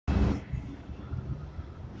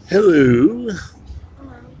Hello.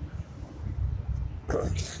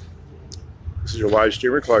 This is your live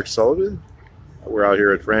streamer, Clark Sullivan. We're out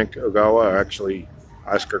here at Frank Ogawa, actually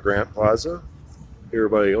Oscar Grant Plaza, here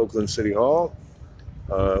by Oakland City Hall,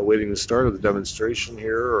 waiting the start of the demonstration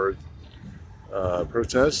here, or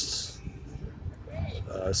protests,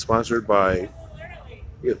 sponsored by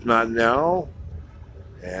If Not Now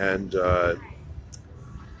and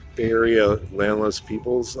Bay Area Landless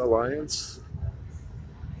People's Alliance,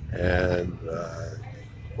 and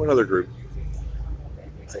one other group.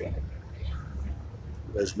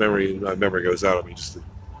 As my memory goes out on me just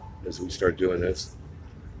as we start doing this.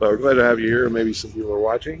 But we're glad to have you here. Maybe some people are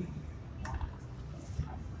watching.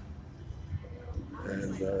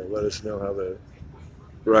 And let us know how the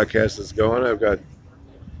broadcast is going. I've got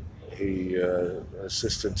an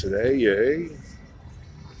assistant today. Yay.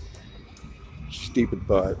 She's deep in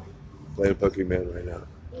thought, playing Pokemon right now.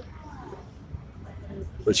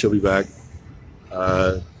 But she'll be back.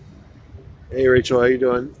 Hey Rachel, how you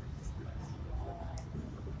doing?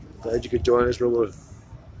 Glad you could join us. We're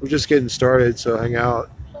just getting started, so hang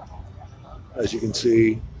out. As you can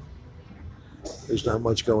see, there's not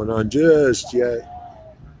much going on just yet.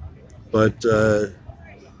 But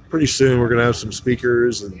pretty soon we're going to have some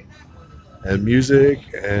speakers and music,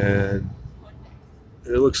 and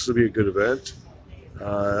it looks to be a good event.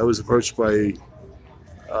 I was approached by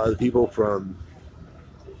the people from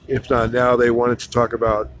If Not Now. They wanted to talk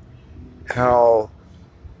about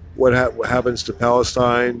what happens to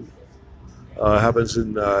Palestine, happens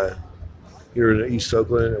in here in East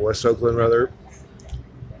Oakland, West Oakland rather,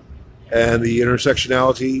 and the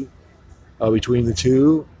intersectionality between the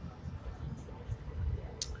two.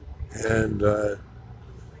 And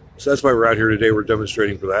so that's why we're out here today. We're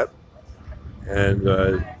demonstrating for that. And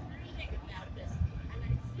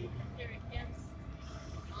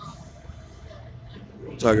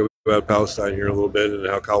we'll talk about Palestine here a little bit and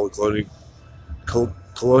how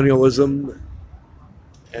colonialism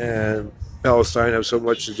and Palestine have so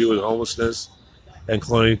much to do with homelessness, and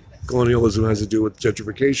colonialism has to do with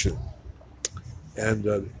gentrification.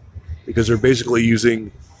 And because they're basically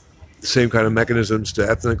using the same kind of mechanisms to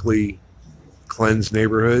ethnically cleanse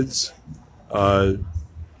neighborhoods. They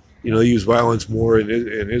use violence more in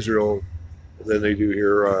Israel than they do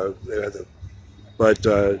here.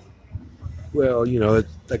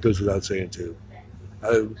 That goes without saying too.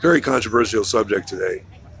 Very controversial subject today.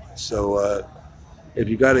 So if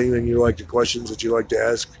you got anything questions that you like to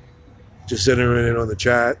ask, just send them in on the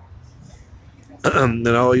chat. Then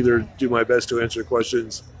I'll either do my best to answer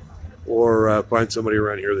questions or find somebody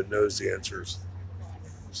around here that knows the answers.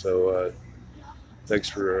 So thanks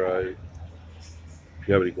for if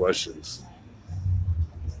you have any questions.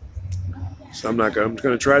 So I'm going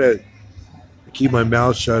to try to keep my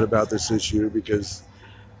mouth shut about this issue, because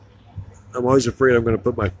I'm always afraid I'm going to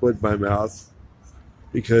put my foot in my mouth,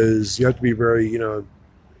 because you have to be very,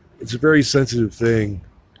 it's a very sensitive thing,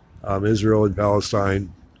 Israel and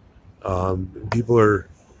Palestine. People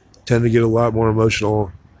tend to get a lot more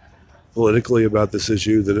emotional politically about this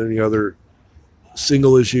issue than any other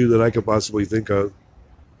single issue that I could possibly think of.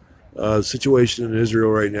 Situation in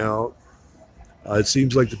Israel right now, it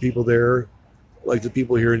seems like the people there, like the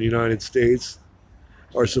people here in the United States,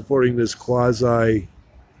 are supporting this quasi,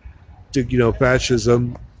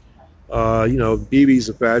 fascism. Bibi's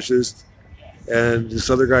a fascist, and this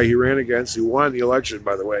other guy he ran against, who won the election,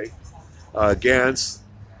 by the way, Gantz,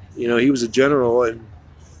 he was a general, and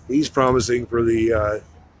he's promising for the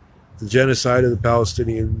genocide of the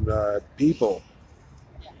Palestinian people,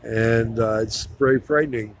 and it's very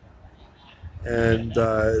frightening. And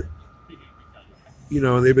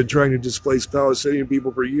they've been trying to displace Palestinian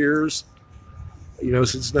people for years.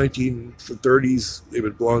 Since 1930s, they've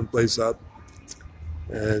been blowing the place up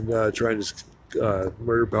and trying to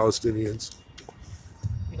murder Palestinians.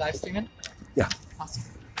 You live streaming? Yeah. Awesome.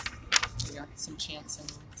 We got some chants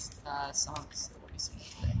and songs that we're singing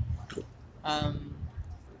today. Cool.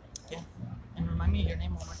 Yeah. And remind me your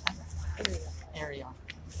name one more time. Ariel.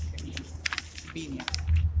 Beanie.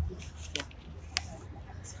 Yeah.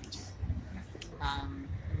 And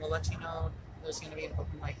we'll let you know there's going to be an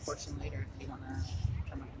open mic portion later if you want to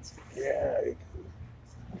come up and speak. Yeah.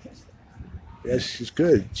 Yeah, she's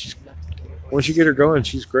good. Once you get her going,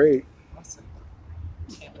 she's great. Awesome.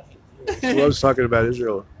 She loves talking about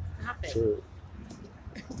Israel. So,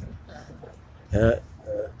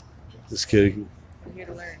 just kidding. I'm here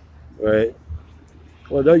to learn. Right.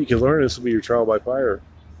 Well, no, you can learn. This will be your trial by fire.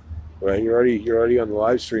 Right. You're already on the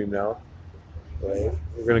live stream now. Right.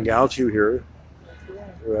 We're going to gouge you here.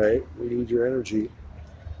 Right. We need your energy.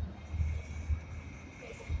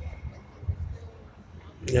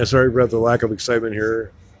 Yeah, sorry about the lack of excitement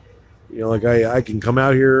here. You know, like I can come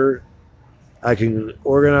out here, I can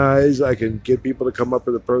organize, I can get people to come up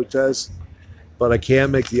for the protest, but I can't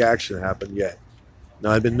make the action happen yet.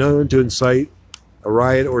 Now, I've been known to incite a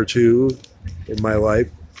riot or two in my life,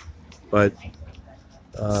 but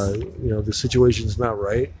you know, the situation's not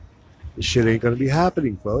right. This shit ain't gonna be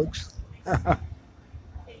happening, folks.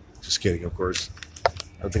 Just kidding, of course.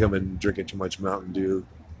 I think I've been drinking too much Mountain Dew,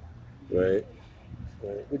 right?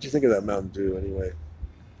 What'd you think of that Mountain Dew, anyway?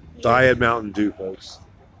 Diet Mountain Dew, folks.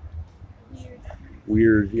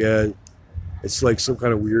 Weird, yeah. It's like some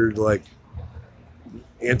kind of weird, like,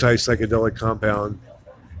 anti-psychedelic compound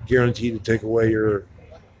guaranteed to take away your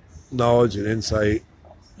knowledge and insight.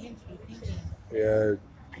 Yeah.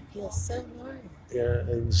 I feel so normal. Yeah,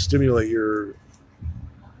 and stimulate your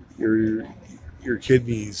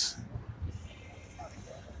kidneys.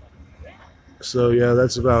 So yeah,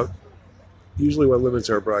 that's about usually what limits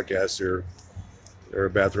our broadcast here. There are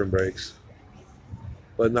bathroom breaks,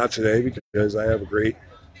 but not today because I have a great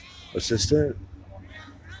assistant,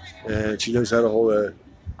 and she knows how to hold a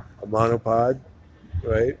monopod,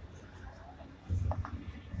 right?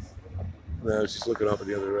 No, she's looking up in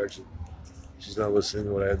the other direction. She's not listening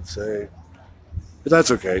to what I had to say, but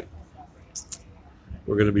that's okay.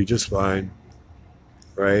 We're going to be just fine,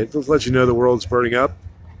 right? Let's let you know the world's burning up.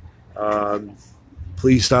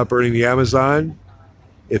 Please stop burning the Amazon.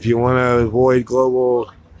 If you want to avoid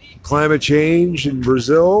global climate change in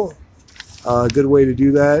Brazil, a good way to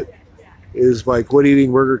do that is by quit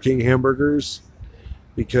eating Burger King hamburgers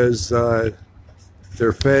because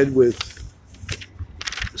they're fed with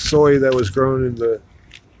soy that was grown in the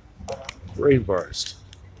rainforest.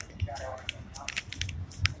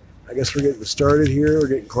 I guess we're getting started here. We're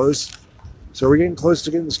getting close. So we're getting close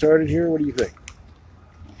to getting started here. What do you think?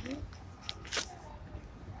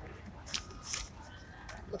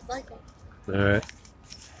 Looks like it. All right.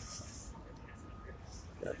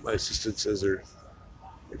 Yeah, my assistant says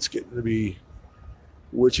it's getting to be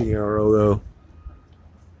witching hour, although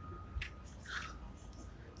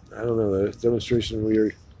I don't know. The demonstration we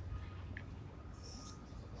are.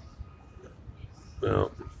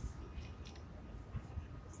 No.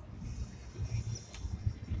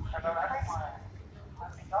 Hello everyone.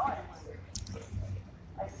 How's it going?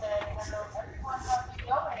 I said, hello everyone, how's it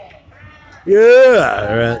going? Yeah.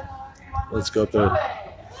 All right. Let's go up there. Hello?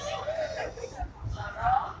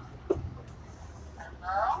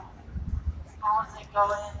 How's it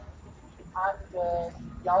going? I'm good.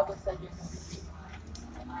 Y'all just said you're good.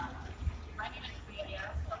 My name is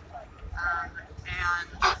Celia, and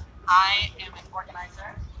I am an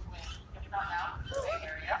organizer with the Bay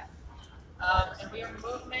Area. And we are a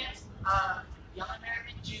movement of young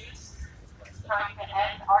American Jews trying to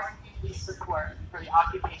end our community's support for the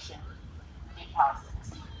occupation in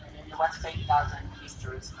Palestine, and in the West Bank, Gaza, and East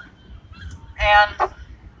Jerusalem. And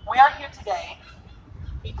we are here today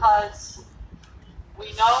because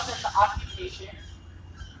we know that the occupation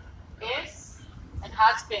is and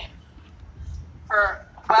has been for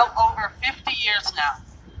well over 50 years now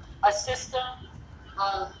a system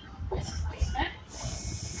of displacement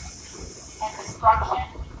and destruction,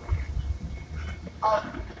 of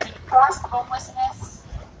enforced homelessness,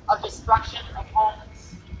 of destruction of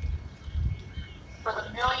homes for the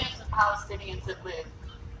millions of Palestinians that live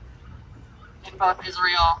in both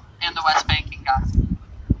Israel and the West Bank and Gaza.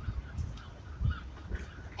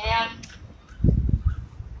 And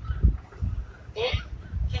it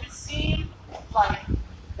can seem like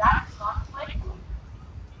that conflict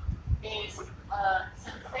is a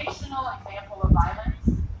sensational example of violence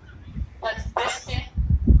that's distant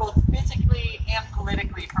both physically and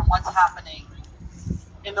politically from what's happening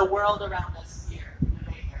in the world around us here in the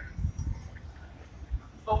Bay Area.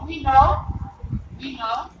 But we know,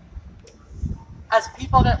 as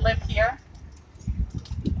people that live here,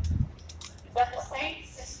 that the same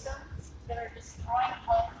systems that are destroying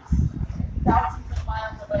homes thousands of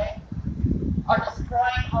miles away are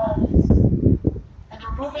destroying homes and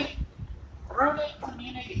removing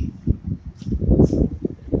communities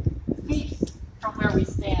feet from where we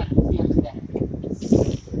stand here today.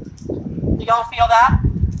 Do y'all feel that?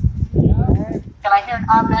 Yeah. Can I hear an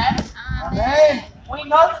amen? Amen. We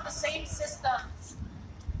know that the same systems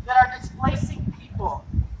that are displacing people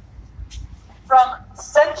from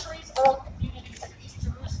centuries-old communities in East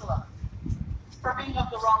Jerusalem for being of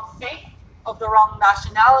the wrong faith, of the wrong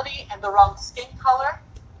nationality, and the wrong skin color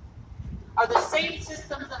are the same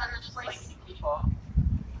systems that are displacing people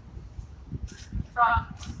from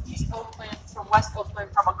East Oakland, from West Oakland,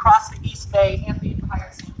 from across the East Bay and the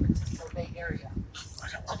entire San Francisco Bay Area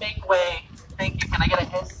to make way. Thank you. Can I get a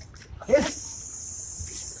hiss?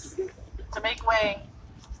 Hiss.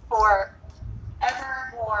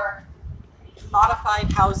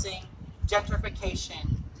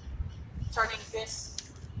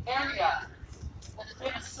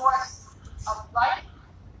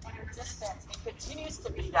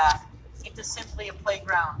 that into simply a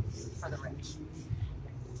playground for the rich.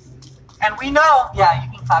 And we know, yeah,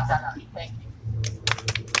 you can clap that up. Thank you.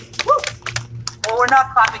 Woo. Well, we're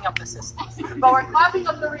not clapping up the system, but we're clapping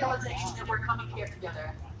up the realization that we're coming here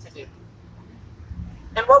together to do.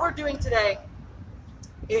 And what we're doing today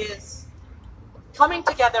is coming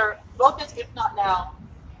together, both as If Not Now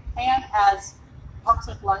and as Punks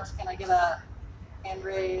with Lunch. Can I get a hand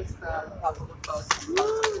raise from Public Post Punks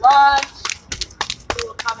with Lunch, who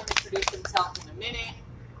will come and introduce himself in a minute.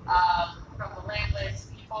 From the Landless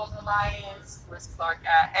People's Alliance, Chris Clark.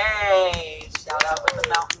 Hey, shout out with the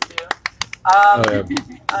Mountain Dew.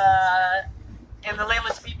 And the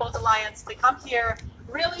Landless People's Alliance to come here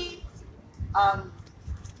really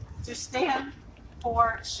to stand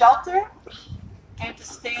for shelter and to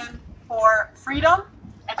stand for freedom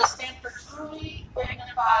and to stand for truly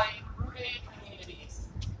dignified, rooted communities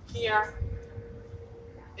here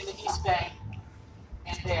in the East Bay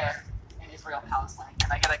and there in Israel, Palestine.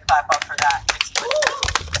 And I gotta clap up for that.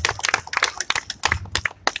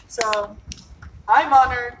 So I'm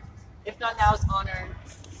honored, If Not Now is honored,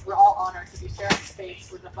 we're all honored to be sharing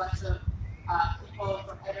space with a bunch of people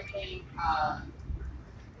from everything,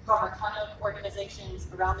 from a ton of organizations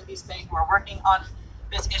around the East Bay who are working on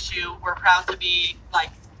this issue. We're proud to be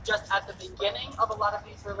just at the beginning of a lot of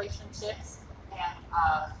these relationships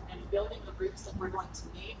and building the roots that we're going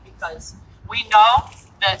to need, because we know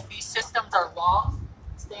that these systems are long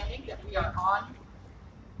standing, that we are on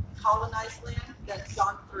colonized land that's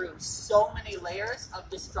gone through so many layers of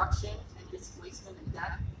destruction and displacement and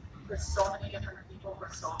death for so many different people for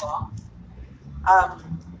so long.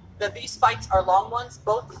 That these fights are long ones,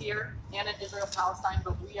 both here and in Israel, Palestine,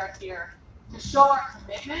 but we are here to show our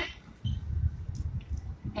commitment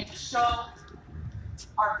and to show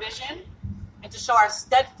our vision and to show our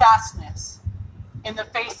steadfastness in the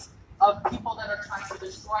face of people that are trying to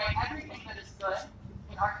destroy everything that is good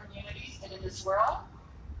in our communities and in this world,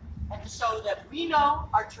 and to show that we know,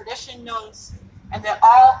 our tradition knows, and that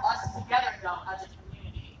all us together know as a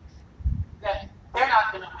community that they're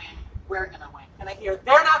not going to win, we're going to win. Can I hear,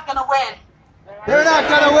 they're not going to win. They're not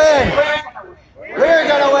going to win. We're going to win. We're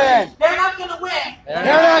going to win. They're not going to win. They're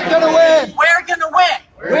not going to win. We're going to win.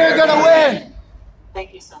 We're going to win.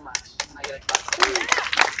 Thank you so much. I gotta clap.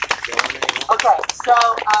 Okay, so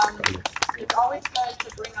it's always good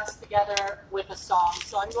to bring us together with a song.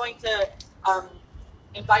 So I'm going to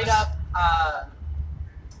invite up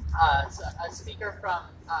a speaker from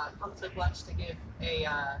Punks with Lunch to give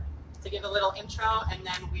a little intro, and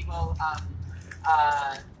then we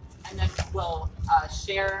will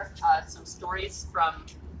share some stories from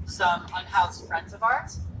some unhoused friends of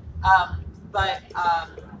ours.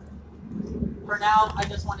 For now, I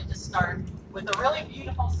just wanted to start with a really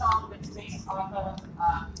beautiful song that's based off of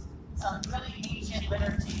some really ancient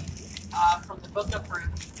liturgy from the Book of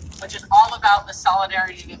Ruth, which is all about the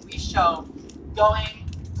solidarity that we show going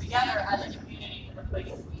together as a community in the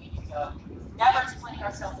place we need to go, never splitting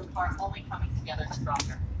ourselves apart, only coming together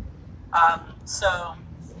stronger. So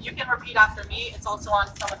you can repeat after me. It's also on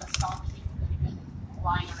some of the song sheets that have been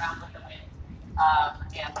flying around with the wind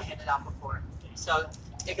and handed out before. So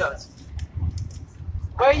it goes.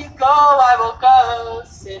 Where you go, I will go,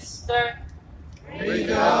 sister. Where you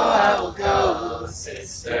go, I will go,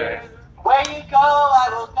 sister. Where you go, I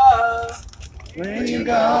will go. Where you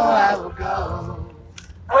go, I will go.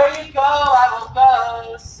 Where you go, I will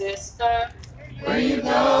go, sister. Where you go,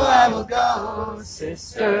 I will go,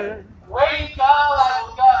 sister. Where you go, I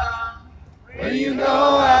will go. Where you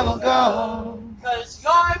go, I will go. 'Cause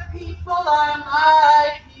your people are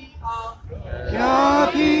my people. Your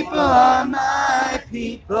people are my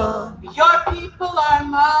people. Your people are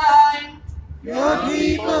mine. Your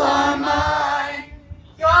people are mine.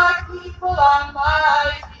 Your people are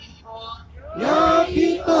my people. Your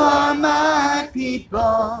people are my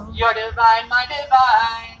people. You're divine, my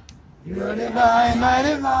divine. You're divine, my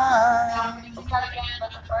Now I'm divine. going to sing that again,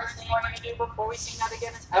 but the first thing we're going to do before we sing that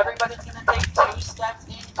again is everybody's going to take 2 steps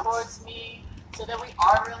in towards me so that we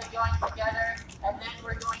are really going together. And then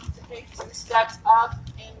we're going to take 2 steps up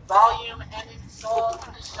in volume and in soul to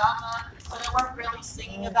the Shama so that we're really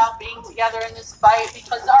singing about being together in this fight,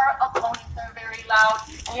 because our opponents are very loud.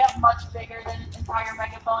 They have much bigger than entire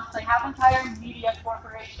megaphones. They have entire media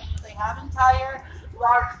corporations. They have entire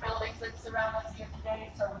large buildings that surround us here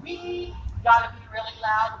today. So we gotta be really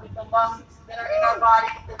loud with the lungs that are in our body.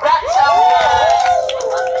 That sounds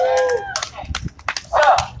good. Okay. So,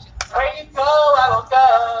 where you go, I will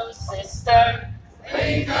go, sister. Where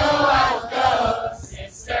you go, I will go,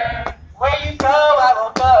 sister. Where you go, I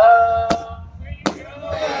will go. Where you go,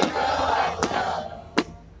 I will go.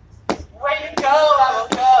 Where you go, I will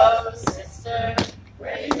go.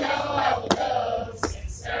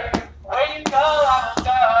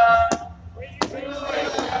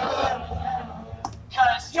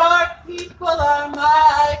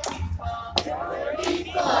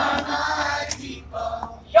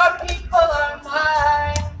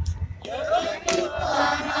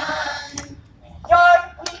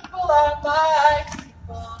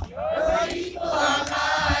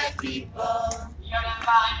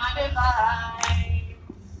 divine, my divine.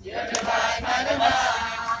 You're divine, my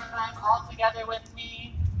divine. All together with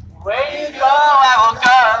me. Where you go, I will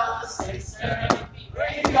go, sister.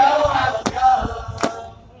 Where you go, I will go.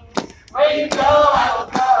 Where you go, I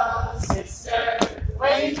will go, sister.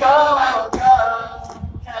 Where you go, I will go.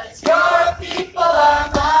 'Cause your people are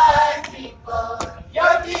my people.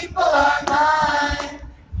 Your people are mine.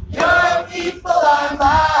 Your people are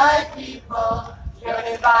my people. You're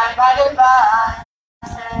divine, my divine.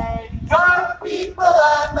 Your people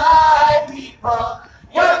are my people.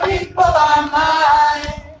 Your people are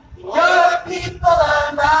mine. Your people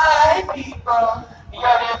are my people.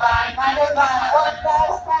 You're divine, my divine. One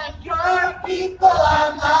last time. Your people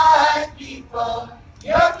are my people.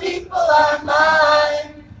 Your people are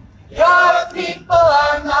mine. Your people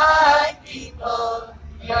are my people.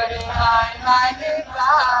 You're divine, my divine.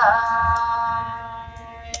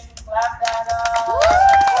 Clap that up.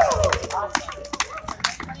 Awesome.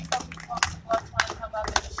 Anybody want to come up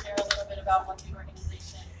and just share a little bit about what the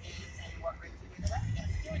organization is and what brings you together?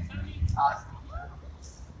 Awesome.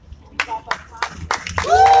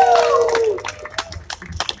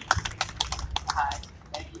 Hi,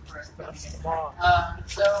 thank you for coming.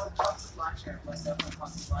 So, Thompson Launcher was open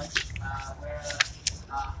Thompson Lunch. We're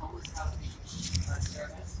a homeless housing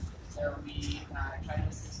service. So we try to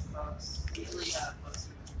assist folks, usually folks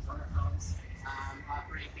who own homes,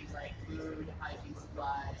 operate things like food, hygiene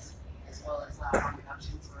supplies, as well as home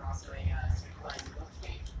productions. We're also a certified real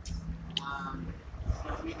estate.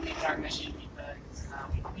 We believe in our mission because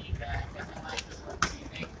we believe that every life is worth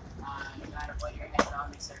living, no matter what your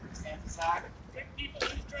economic circumstances are. Good people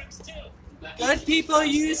use drugs too. Good people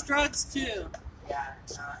use drugs too. Yeah,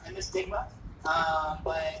 and the stigma,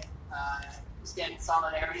 but stand in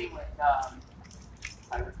solidarity with,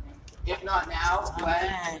 if not now,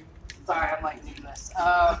 when? Sorry, I'm like doing this.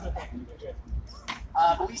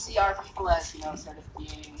 But we see our people as, sort of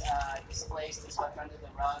being displaced and swept under the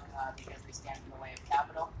rug because they stand in the way of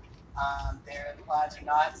capital. Their lives are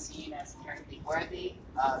not seen as inherently worthy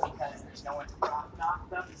because there's no one to profit off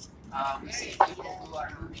them. We see people who are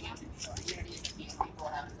moving into these communities that these people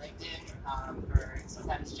have lived in for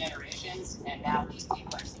sometimes generations, and now these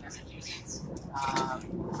people are seen as a nuisance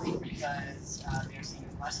because they're seen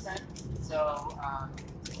as less than. So,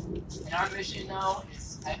 and our mission, though,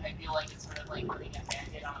 is I feel like it's sort of like putting a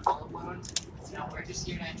band-aid on a bullet wound. We're just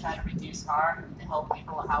here to try to reduce harm and to help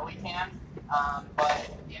people how we can. But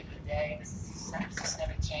at the end of the day, this is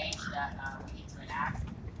systemic change that we need to enact.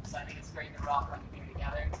 So I think it's great that we're all coming here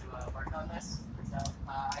together to work on this. So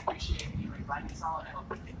I appreciate you inviting us all, and I hope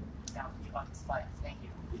we can keep up this fight. Thank you.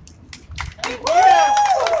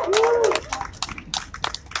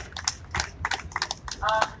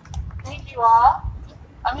 Thank you all.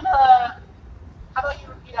 How about you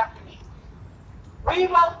repeat after me? We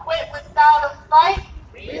won't quit without a fight.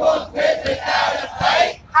 We won't quit without a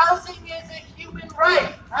fight. Housing is a human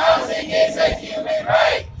right. Housing is a human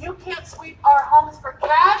right. You can't sweep our homes for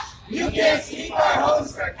cash. You can't sweep our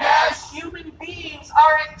homes for cash. Human beings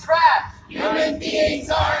aren't trash. Human beings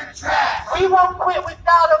aren't trash. We won't quit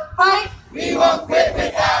without a fight. We won't quit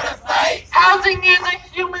without a fight. Housing is a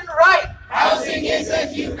human right. Housing is a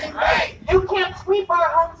human right. You can't sweep our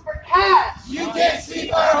homes for cash. You can't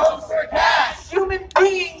sweep our homes for cash. Human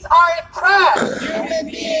beings aren't trash. Human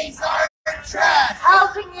beings aren't trash.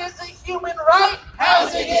 Housing is a human right.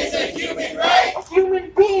 Housing is a human right.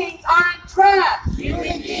 Human beings aren't trash.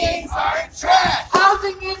 Human beings aren't trash.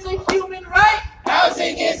 Housing is a human right.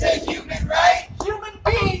 Housing is a human right. Human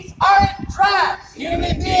beings aren't trash.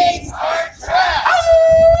 Human beings aren't trash.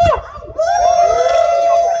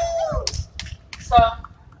 So,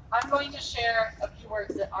 I'm going to share a few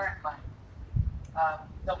words that aren't mine.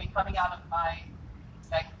 They'll be coming out of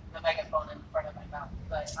the megaphone in front of my mouth.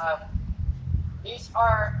 But these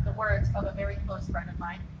are the words of a very close friend of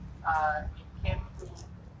mine, Kim, who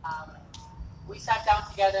we sat down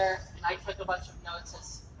together and I took a bunch of notes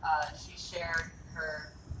as she shared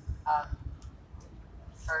her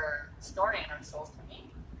story and her soul to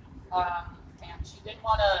me. And she didn't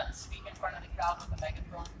want to speak in front of the crowd with a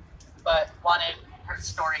megaphone, but wanted her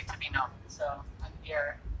story to be known. So I'm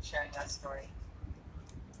here sharing that story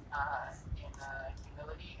in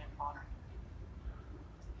humility and honor.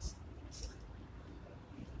 So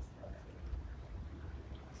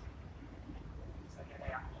here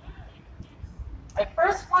they are. I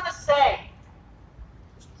first want to say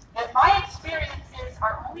that my experiences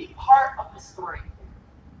are only part of the story.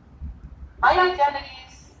 My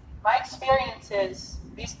identities, my experiences,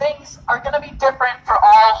 these things are going to be different for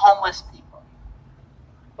all homeless people.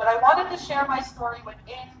 But I wanted to share my story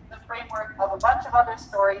within the framework of a bunch of other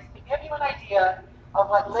stories to give you an idea of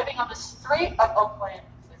what living on the street of Oakland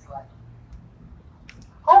is like.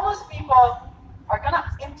 Homeless people are going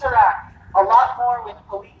to interact a lot more with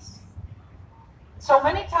police. So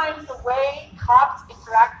many times the way cops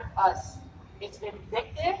interact with us is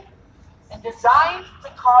vindictive and designed to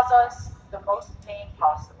cause us the most pain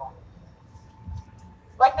possible.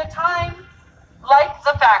 Like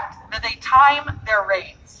the fact that they time their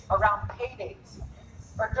raids around paydays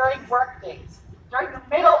or during work days, during the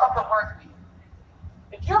middle of the work week.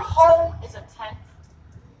 If your home is a tent,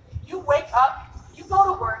 you wake up, you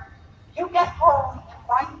go to work, you get home and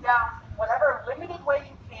wind down in whatever limited way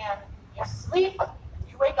you can, you sleep,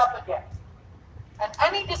 you wake up again. And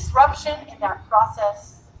any disruption in that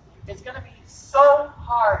process is going to be so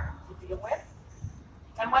hard to deal with.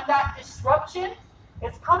 And when that disruption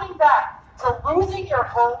is coming back to losing your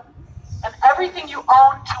home and everything you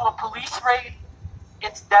own to a police raid,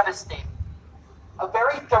 it's devastating. A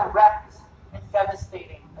very direct and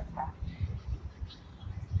devastating attack.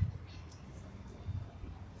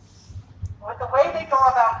 With the way they go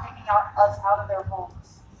about kicking us out of their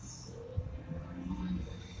homes,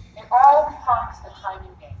 it all becomes a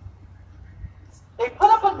timing game. They put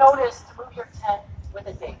up a notice to move your tent with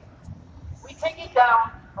a date. We take it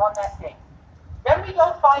down on that date. Then we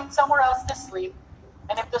go find somewhere else to sleep,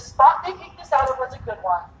 and if the spot they kicked us out of was a good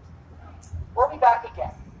one, we'll be back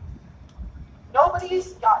again.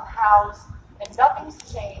 Nobody's gotten housed, and nothing's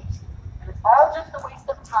changed, and it's all just a waste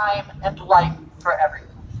of time and life for everyone.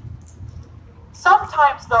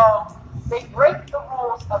 Sometimes, though, they break the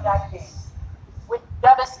rules of that game with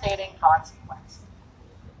devastating consequences.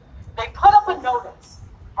 They put up a notice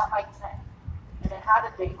at my tent, and it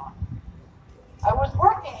had a date on it. I was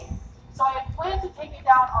working, so I had planned to take it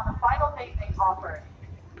down on the final date they offered,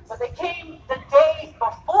 but they came the day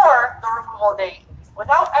before the removal date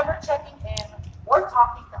without ever checking in or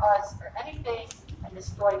talking to us or anything, and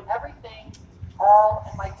destroyed everything, all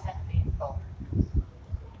in my tent being over.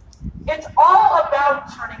 It's all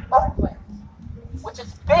about turning Oakland, which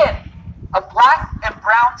has been a black and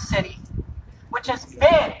brown city, which has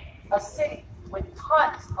been a city with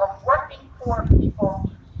tons of working poor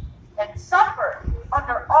people, and suffered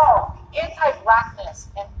under all the anti-blackness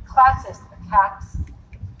and classist attacks.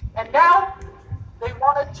 And now they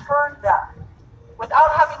want to turn that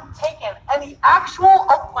without having taken any actual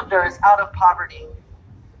Oaklanders out of poverty,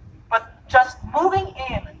 but just moving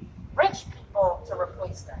in rich people to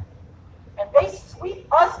replace them. And they sweep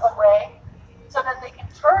us away so that they can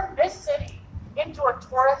turn this city into a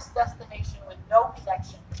tourist destination with no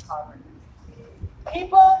connection to poverty.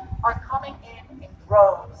 People are coming in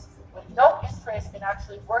droves with no interest in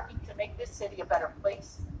actually working to make this city a better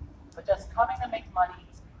place, but just coming to make money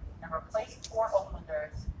and replace poor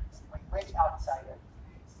Oaklanders with rich outsiders.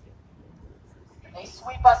 And they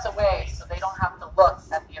sweep us away so they don't have to look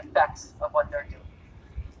at the effects of what they're doing.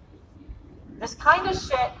 This kind of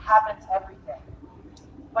shit happens every day.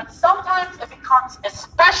 But sometimes it becomes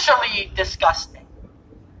especially disgusting.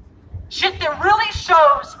 Shit that really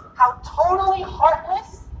shows how totally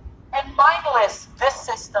heartless and mindless this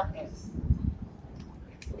system is.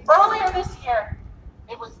 Earlier this year,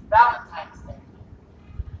 it was Valentine's Day,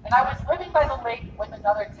 and I was living by the lake with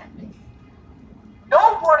another tent.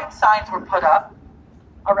 No warning signs were put up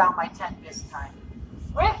around my tent this time,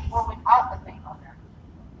 with or without a thing on there.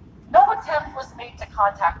 No attempt was made to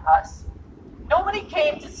contact us. Nobody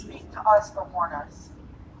came to speak to us or warn us.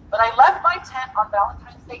 But I left my tent on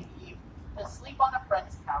Valentine's Day Eve to sleep on a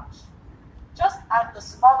friend's couch, just as the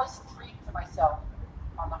smallest treat to myself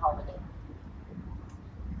on the holiday.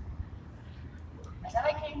 And then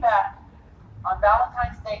I came back on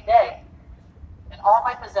Valentine's Day, and all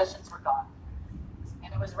my possessions were gone.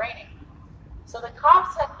 And it was raining. So the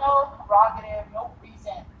cops had no prerogative, no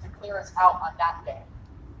reason to clear us out on that day.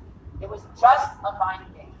 It was just a mind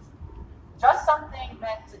game. Just something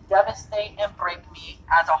meant to devastate and break me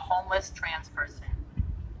as a homeless trans person.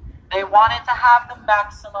 They wanted to have the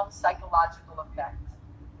maximum psychological effect.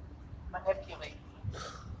 Manipulate me.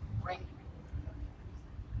 Break me.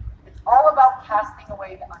 It's all about casting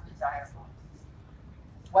away the undesirable.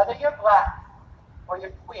 Whether you're black, or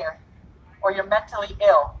you're queer, or you're mentally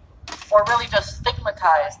ill, or really just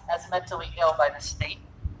stigmatized as mentally ill by the state,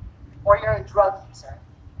 or you're a drug user,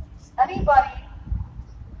 anybody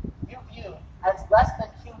you view as less than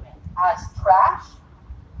human, as trash,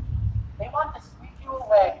 they want to sweep you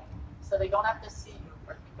away so they don't have to see you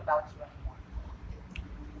or think about you anymore.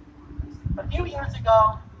 A few years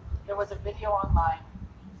ago, there was a video online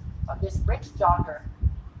of this rich jogger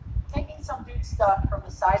taking some dude's stuff from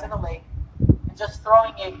the side of the lake and just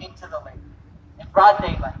throwing it into the lake in broad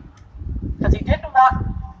daylight because he didn't want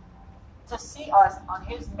to see us on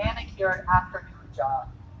his manicured afternoon jog.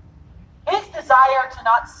 His desire to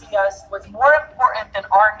not see us was more important than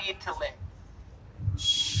our need to live.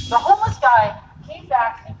 The homeless guy came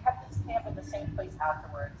back and kept his camp in the same place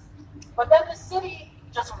afterwards. But then the city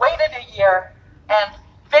just waited a year and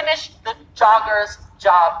finished the jogger's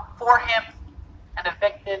job for him and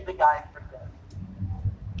evicted the guy for good.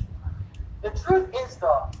 The truth is,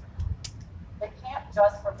 though, they can't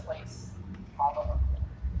just replace all of them.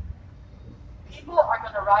 People are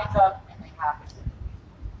going to rise up and they have to.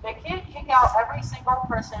 They can't kick out every single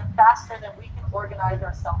person faster than we can organize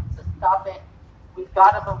ourselves to stop it. We've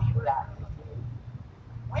got to believe that.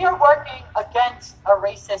 We are working against a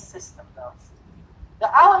racist system, though. The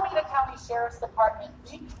Alameda County Sheriff's Department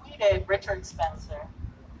retweeted Richard Spencer,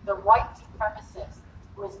 the white supremacist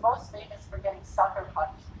who is most famous for getting sucker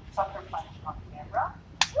punched on camera.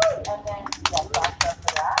 And then he got backed up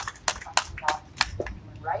for that. Not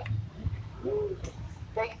human right.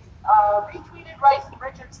 They retweeted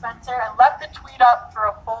Richard Spencer and left the tweet up for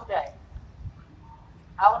a full day.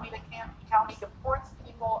 Alameda County deports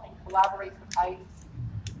people and collaborates with ICE.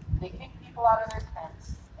 They kick people out of their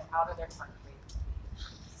tents and out of their country.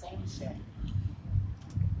 Same shit.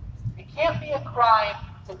 It can't be a crime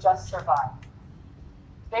to just survive.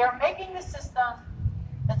 They are making the system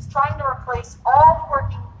that's trying to replace all the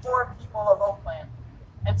working poor people of Oakland.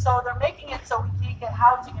 And so they're making it so we can't get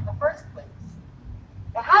housing in the first place.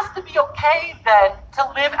 It has to be okay then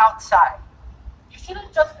to live outside. You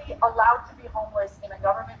shouldn't just be allowed to be homeless in a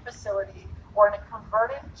government facility or in a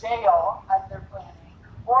converted jail, as they're planning,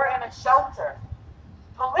 or in a shelter.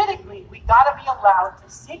 Politically, we gotta be allowed to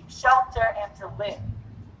seek shelter and to live.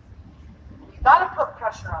 You gotta put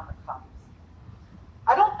pressure on the cops.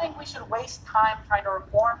 I don't think we should waste time trying to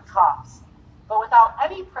reform cops, but without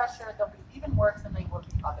any pressure, they'll be even worse than they would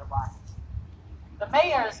be otherwise. The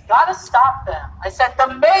mayor's gotta stop them. I said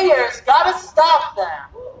the mayor's gotta stop them.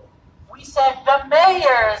 We said the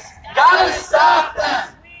mayor's gotta stop them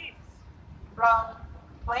from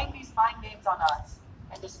playing these mind games on us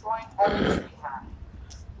and destroying everything we have.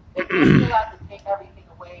 They can't be allowed to take everything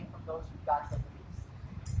away from those who've got the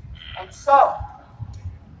least. And so,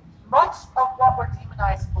 much of what we're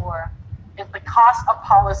demonized for is the cost of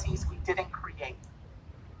policies we didn't create.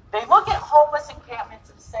 They look at homeless encampments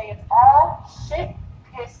and say it's all shit,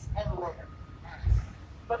 piss, and litter.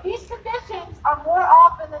 But these conditions are more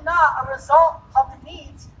often than not a result of the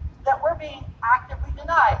needs that we're being actively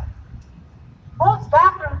denied. Most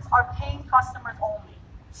bathrooms are paying customers only.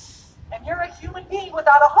 And you're a human being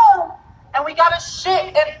without a home, and we gotta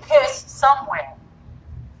shit and piss somewhere.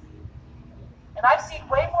 And I've seen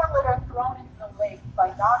way more litter thrown into the lake by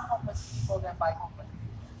non-homeless people than by homeless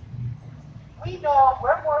people. We know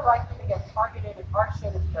we're more likely to get targeted if our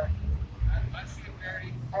shit is dirty.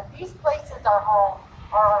 And these places are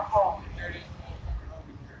our home.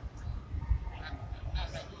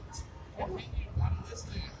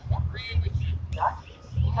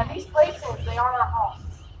 And these places, they are our homes.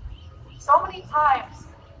 So many times,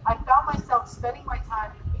 I found myself spending my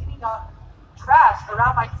time cleaning up trash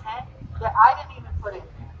around my tent that I didn't even put in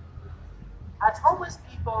there. As homeless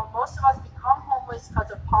people, most of us become homeless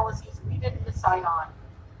because of policies we didn't decide on,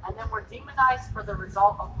 and then we're demonized for the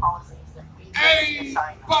result of policies that we didn't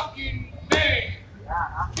decide on. Fucking man!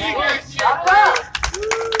 Yeah, shut up!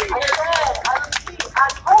 I said, I repeat,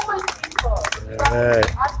 as homeless people,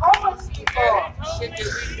 as homeless people,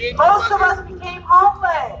 most of us became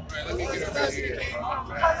homeless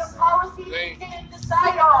because of policies we didn't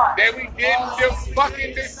decide on. That we didn't just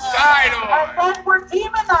fucking decide on. And then we're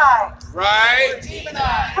demonized. Right?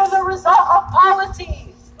 For the result of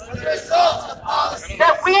policies.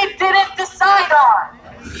 That we didn't decide on.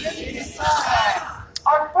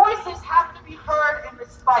 Our voices have to be heard in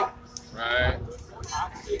this fight. Right.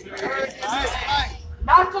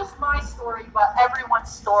 Not just my story, but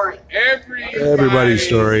everyone's story. Everybody's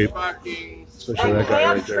story. Fucking. Especially They that guy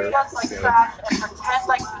can't right treat there. us like trash and pretend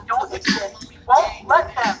like we don't exist. We won't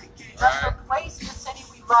let them just replace the city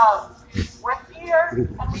we love. We're here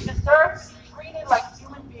and we deserve to be treated like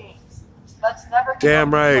human beings. Let's never give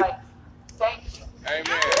Damn up this right. fight. Thank you.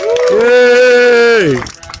 Amen. Yay!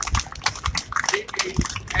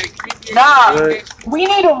 Nah, we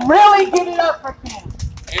need to really give it up for King.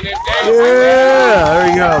 And if Yeah, there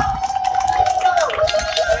you go.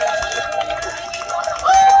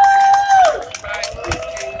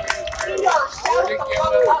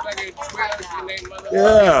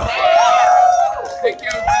 Yeah.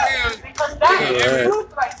 Because that is the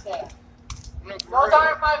truth right there. Those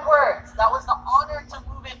aren't my words. That was the honor to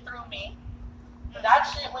move it through me. That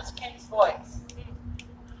shit was King's voice.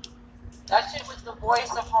 That shit was the voice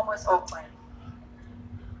of homeless Oakland.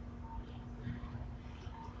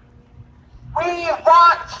 We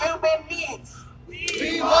want human needs.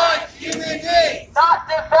 We want human needs. Not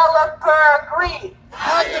developer greed.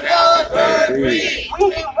 Not developer greed. We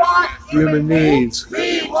want Human needs.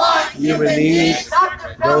 We want Human needs. Not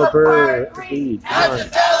Developer developer greed. greed. Not Come on.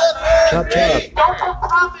 developer Chop, greed. chop. Don't put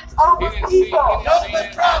profits over people. Don't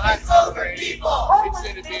put profits over people.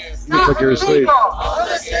 Homelessness is You look like not you're asleep. illegal.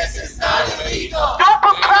 Homelessness is not illegal. Don't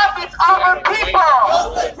put profits over people.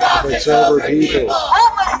 Don't put profits It's over over people. people.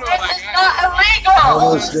 Homelessness is not illegal.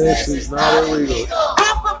 Homelessness is not illegal.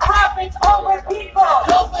 Don't put profits over people.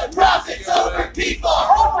 Don't put profits over people.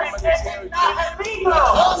 Homelessness is not illegal.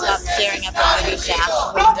 Stop staring at the movie Shaft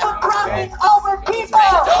Don't put window. profits over people.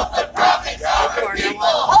 Don't put profits over people.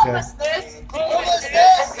 Homelessness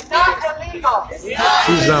is not illegal.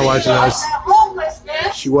 She's not watching us. Homelessness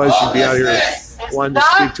If she was, she'd be out here wanting to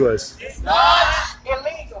speak to us. It's not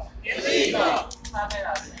illegal. illegal.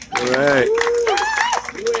 All right.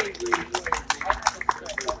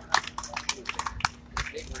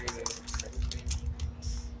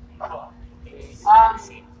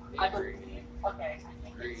 I believe. Okay.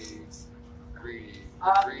 Greedy.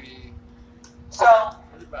 So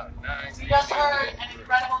About 9. you just heard an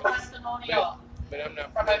incredible testimonial. But I'm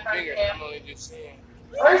not From my putting friend fingers. Kim. I'm only just saying.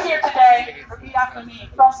 We're here today. Repeat after me.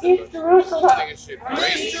 From East Jerusalem Niggas should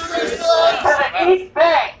East to Jerusalem the East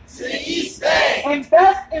Bay. to the East Bay.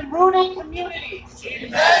 Invest in rooted communities.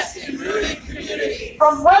 Invest in rooted communities.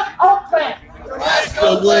 From West Oakland From West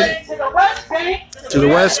Oakland to the West Bank. To the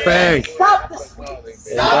West Bank, Stop the sweeps.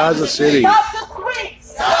 in Gaza City. Stop the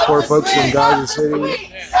sweeps. Poor folks from Gaza City.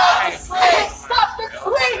 Stop the slaves. Stop the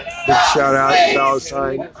sweeps. Big shout out to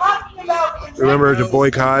Palestine. Talking about Remember to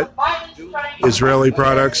boycott Israeli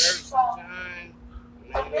products.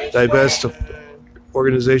 Divest of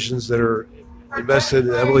organizations that are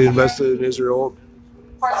heavily invested in Israel,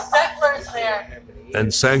 for settlers there.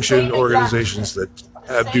 and sanction organizations that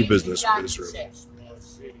do business with Israel.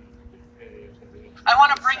 I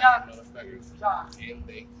want to bring up John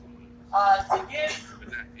to give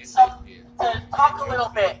to talk a little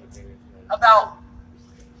bit about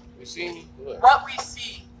You see me? Look. what we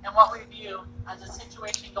see and what we view as a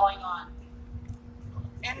situation going on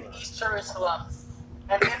in East Jerusalem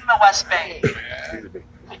and in the West Bank.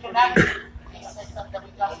 To connect these systems that we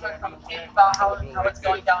just heard from Kim about how it's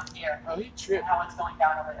going down here Oh, he and tripped. how it's going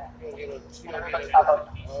down over there. You know, And everybody's talking about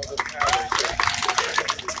all the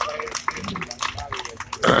power.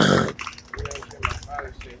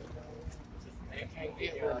 They can't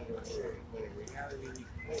get one. But in reality,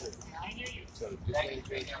 so just ain't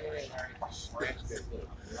been scratch that look.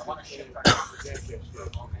 I want to shift our Scratch that shit.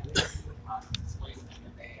 displacement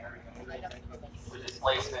in the area. For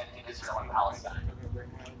displacement in Israel and Palestine.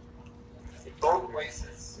 In both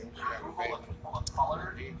places, removal of people of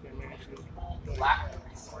color and lack of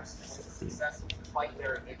resources to successfully fight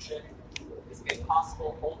their eviction is made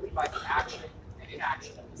possible only by the action and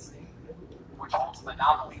inaction of the state, which holds a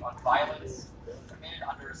monopoly on violence committed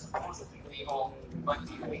under a supposedly legal but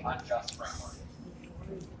deeply unjust framework.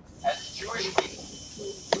 As Jewish people,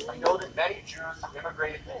 I know that many Jews who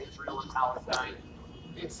immigrated to Israel and Palestine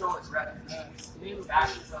did so as refugees fleeing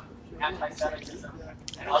fascism, anti-Semitism,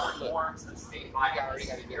 and other forms of state violence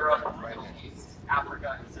in Europe, the Middle East,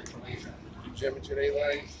 Africa, and Central Asia. You jumping to their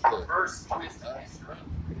life? The Look. first twist in history,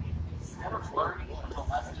 instead of learning the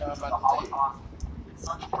lessons of the Holocaust, that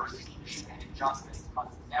such persecution and injustice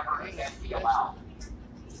must never again be allowed.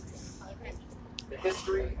 The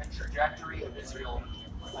history and trajectory of Israel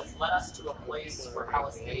has led us to a place where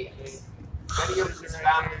Palestinians, many of whose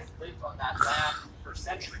families lived on that land for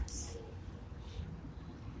centuries,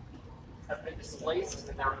 have been displaced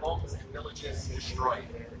and their homes and villages destroyed.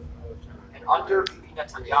 And under Bibi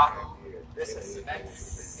Netanyahu, this has cemented the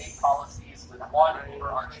state policies with one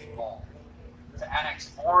overarching goal: to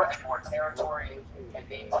annex more and more territory and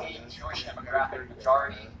maintain Jewish demographic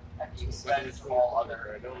majority at the expense of all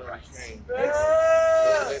other human rights.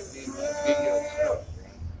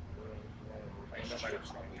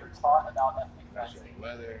 We are taught about ethnic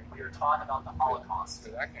cleansing. We are taught about the Holocaust.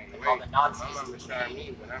 Cause I can't How wait. the My Nazis mama shot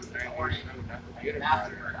me when I'm 90. deported I'm not and forget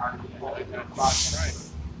about it. massacred our people in their That's projects.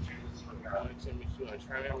 right. Jews from She Europe. told me she was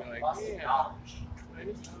trying to be We like, must yeah, acknowledge man,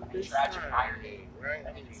 this is the this tragic time, irony right?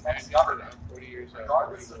 that in its I next just government, 40 years old.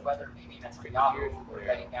 regardless of whether Bibi Netanyahu or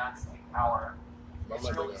Benny Gantz take power, My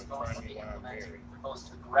Israel mother is gonna going to find be me while I'm implementing married. the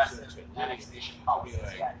most aggressive annexation policies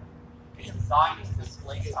yet. Designed to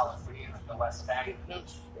displace Palestinians in the West Bank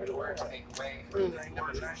in order to make way for the Like,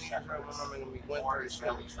 number 9 years old, my mama gonna be one more person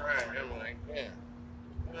Israeli trying. I'm like, damn.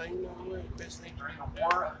 You know what? Best thing During the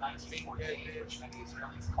War of 1948, which many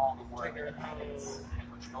Israelis call the War of Independence, and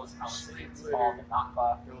which most Palestinians call the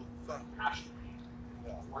Nakba,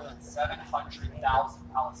 more than 700,000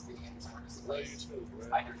 Palestinians were displaced,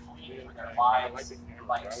 either fleeing for their lives or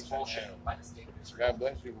by expulsion by the state of Israel. God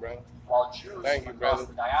bless you, brother. While Jews Thank you, across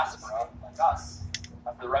brother. the diaspora, like us,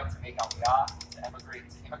 have the right to make aliyah, to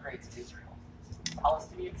immigrate to Israel.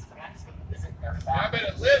 Palestinians can't visit their I families.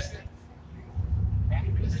 better listen. Many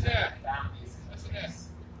visit Listen their up. families in Listen up. Greece,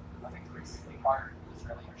 but increasingly part of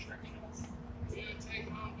Israeli restrictions. We'll take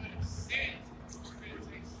over the city. We'll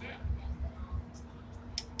take stuff.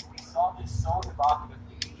 We saw this so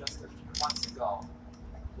evocatively just a few months ago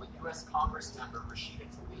when U.S. Congress member Rashida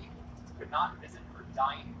Tlaib could not visit her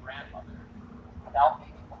dying grandmother without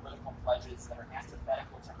making political pledges that are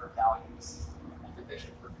antithetical to her values and the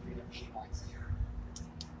vision for freedom she holds dear.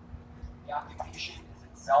 The occupation is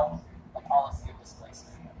itself a policy of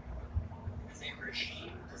displacement. It is a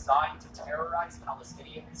regime designed to terrorize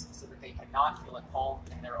Palestinians so that they cannot feel at home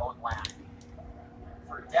in their own land.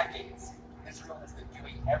 For decades, Israel has been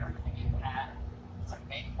doing everything it can to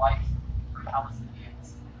make life for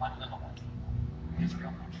Palestinians unlivable.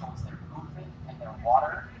 Israel controls their movement and their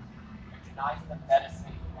water, and denies them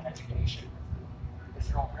medicine and education.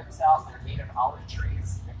 Israel rips out their native olive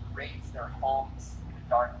trees and raids their homes in the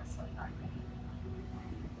darkness of night.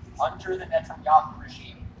 Under the Netanyahu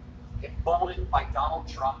regime, emboldened by Donald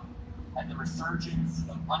Trump and the resurgence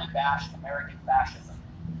of unabashed American fascism,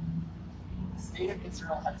 the state of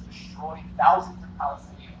Israel has destroyed thousands of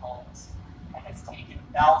Palestinian homes and has taken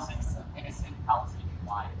thousands of innocent Palestinian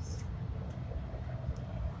lives.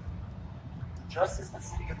 Just as the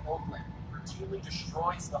city of Oakland routinely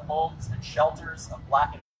destroys the homes and shelters of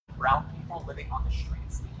black and brown people living on the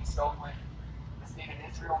streets in East Oakland, the state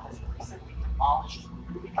of Israel has recently demolished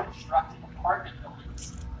newly constructed apartment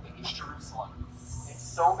buildings in East Jerusalem in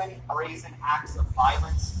so many brazen acts of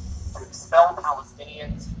violence to expel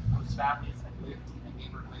Palestinians whose families had lived in the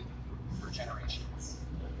neighborhood for generations.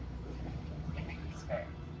 In the East Bay,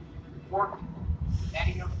 poor people,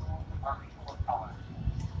 many of whom are people of color,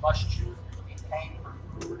 must choose between paying for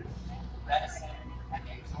food, medicine, and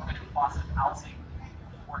the exorbitant cost of housing and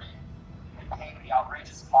boarding, and paying the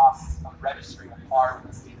outrageous costs of registering a car in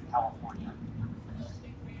the state of California.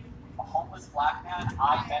 A homeless black man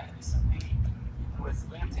I met recently, who has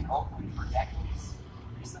lived in Oakland for decades,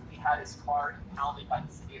 recently had his car impounded by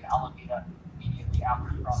the city of Alameda immediately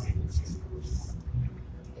after crossing the street.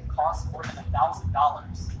 It cost more than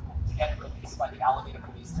 $1,000 to get it released by the Alameda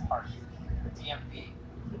Police Department, the DMV,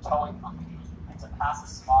 the towing company, and to pass a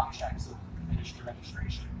smog check so we can finish the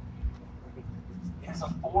registration. It is a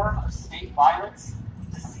form of state violence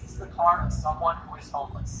to seize the car of someone who is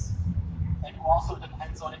homeless and who also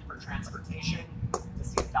depends on it for transportation, to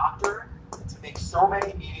see a doctor, and to make so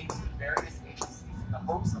many meetings with various agencies in the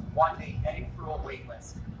hopes of one day getting through a wait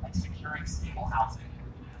list and securing stable housing.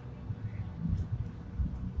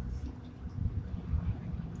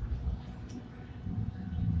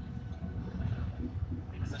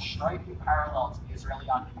 It is a striking parallel to the Israeli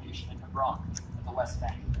occupation in Hebron and the West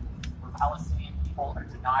Bank, where Palestinian people are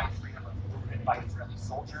denied freedom of movement by Israeli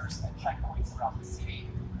soldiers at checkpoints around the city,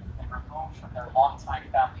 and removed from their longtime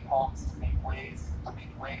family homes to make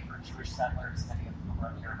way for Jewish settlers, many of whom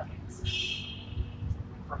are Europeans.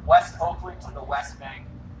 From West Oakland to the West Bank,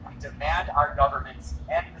 we demand our governments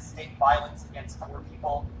end the state violence against poor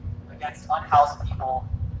people, against unhoused people,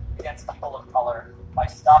 against people of color, by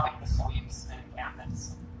stopping the sweeps and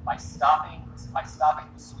encampments, by stopping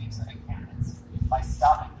the sweeps and encampments, by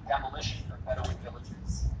stopping the demolition of Bedouin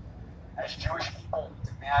villages. As Jewish people,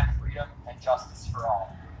 we demand freedom and justice for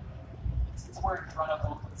all. And since we're in front of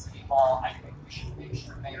Oakland City Hall, I think we should make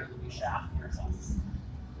sure Mayor Louis Schaaf hears us.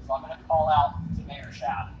 So I'm going to call out to Mayor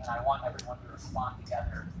Schaaf, and I want everyone to respond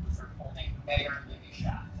together with her full name, Mayor Louis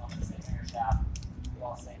Schaaf. So I'm going to say Mayor Schaaf, you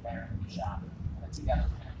all say Mayor Louis Schaaf, and then together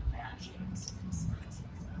we're going to demand change in the cities.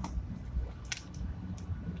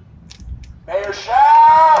 Mayor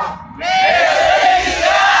Schaaf! Mayor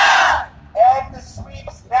Schaaf! End the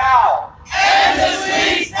sweeps now! End the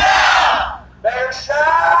sweeps now! Mayor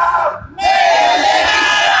Schaaf! Mayor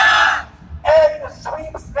Schaaf! End the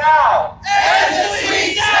sweeps now! End the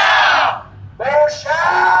sweeps now! Mayor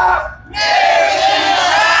Schaaf! Mayor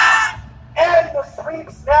Schaaf! End the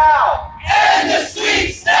sweeps now! End the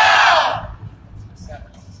sweeps now! San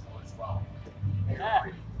Francisco as well. Mayor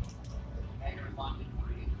Breen. Mayor London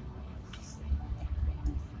Breen.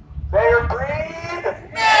 Mayor Breen!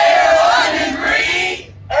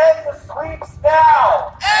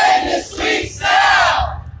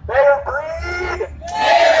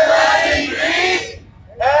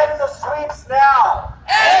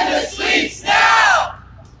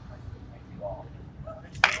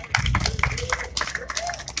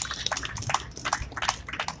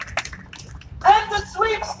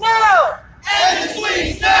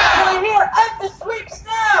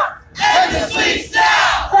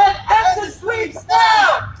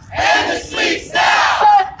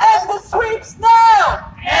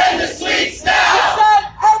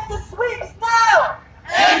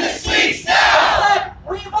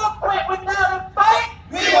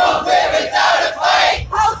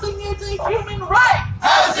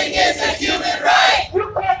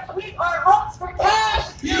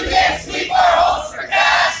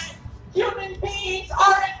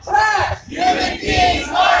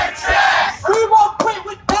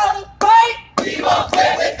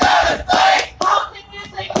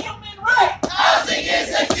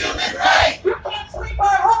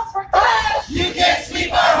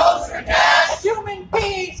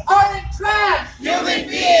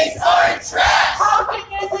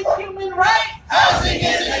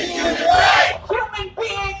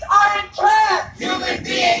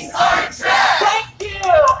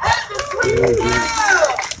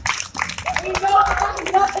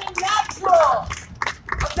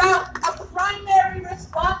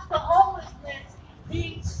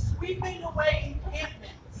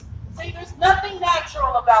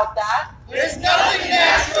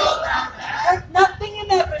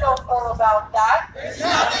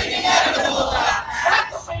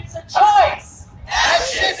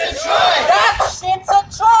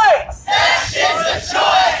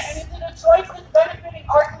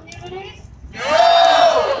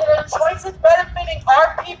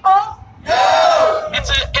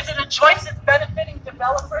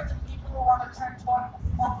 developers and people who want to turn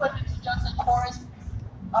Oakland into just a tourist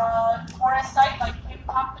site like Kim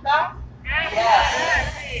talked about?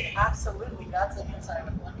 Yes, absolutely. That's an insight I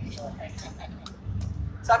would love to share.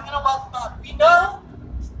 So I'm going to welcome up. We know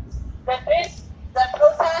that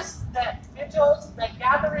protests, that vigils, that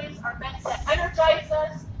gatherings are meant to energize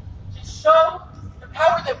us, to show the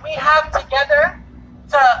power that we have together,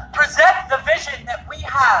 to present the vision that we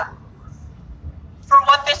have for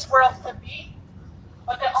what this world could be,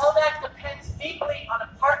 but that all that depends deeply on a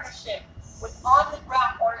partnership with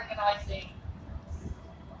on-the-ground organizing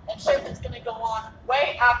and shit that's going to go on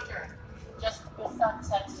way after just the sun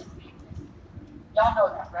sets this evening. Y'all know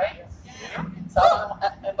that, right? Yeah. So I'm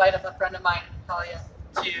going to invite up a friend of mine, Talia,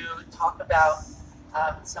 to talk about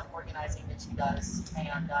some organizing that she does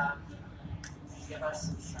and give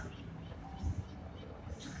us some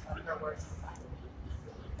of her words.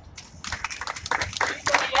 Please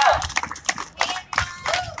let me yell.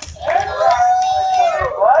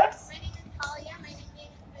 What? My name is Talia. My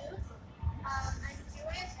nickname is Booth. I'm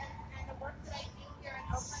Jewish, and the work that I do here in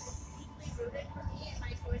Oakland is deeply rooted for me and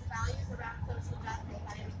my Jewish values around social justice.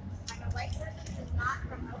 I'm a white person who's not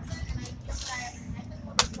from Oakland, and I feel that I have an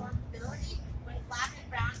ethical responsibility when Black and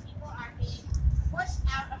brown people are being pushed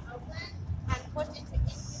out of Oakland and pushed into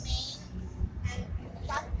inhumane and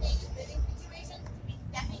disgusting living situations to be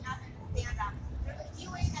stepping up and to stand up. There's a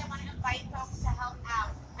few ways I want to invite folks to help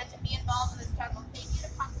out and to be involved in the struggle. Thank you to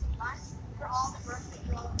Pumpkin Lunch for all the work that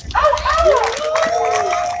you're all doing.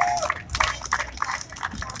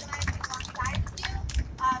 Organizing alongside of you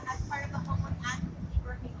as part of the Homeless Advocacy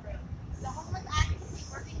Working Group. The Homeless Advocacy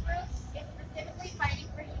Working Group is specifically fighting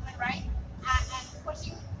for human rights and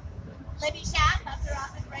pushing Libby Schaaf, that's her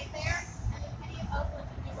office right there, and the city of Oakland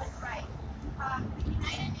to do what's right. The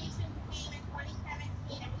United Nations came in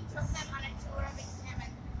 2017 and we took them on a tour of encampment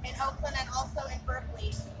in Oakland and also in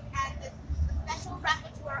Berkeley. And the special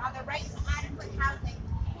rapporteur on the right to adequate housing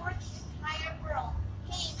for the entire world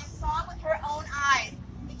came and saw with her own eyes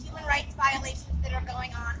the human rights violations that are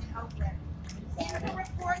going on in Oakland. In her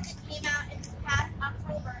report that came out in this past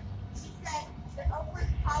October, she said that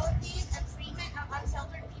Oakland's policies and treatment of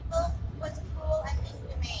unsheltered people was cruel and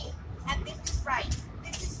inhumane. And this is right.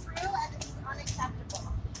 This is true and this is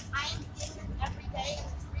unacceptable. I am seeing this every day in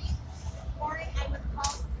the streets. This morning I was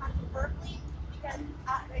called to come to Berkeley because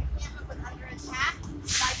the encampment was under attack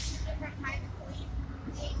by two different kinds of police,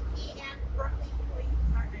 CHP and Berkeley Police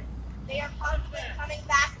Department. They are possibly coming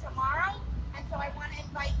back tomorrow, and so I want to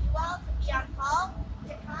invite you all to be on call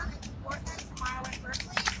to come and support them tomorrow in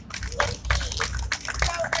Berkeley with me.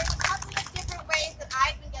 So there's a couple of different ways that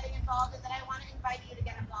I've been getting involved and that I want to invite you to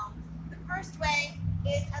get involved. The first way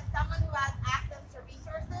is as someone who has access to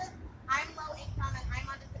resources. I'm low income and I'm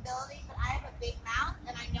on disability, but I have a big mouth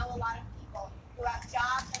and I know a lot of people who have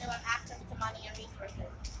jobs and who have access to money and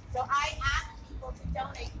resources. So I ask people to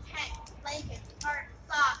donate tents, blankets, tarps,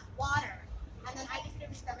 socks, water, and then I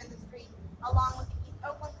distribute them in the street along with the East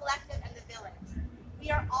Oakland Collective and the Village.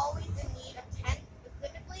 We are always in need of tents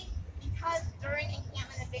specifically because during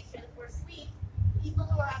encampment evictions or sweeps, people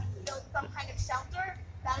who have built some kind of shelter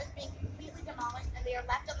that is being completely demolished and they are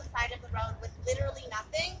left on the side of the road with literally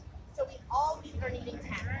nothing. So we always are needing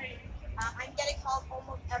tents. I'm getting calls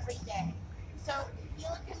almost every day. So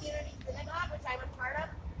Gila Community Synagogue, which I'm a part of,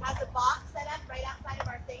 has a box set up right outside of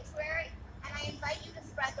our sanctuary, and I invite you to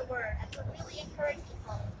spread the word and to really encourage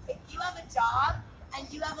people. If you have a job and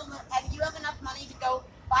you have enough money to go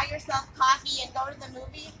buy yourself coffee and go to the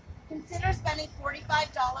movies, consider spending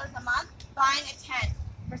 $45 a month buying a tent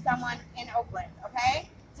for someone in Oakland. Okay,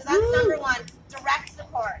 so that's number one, direct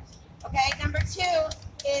support. Okay, number two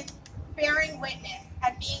is bearing witness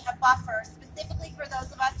and being a buffer, specifically for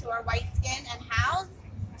those of us who are white skinned and housed,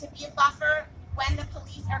 to be a buffer when the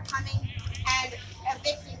police are coming and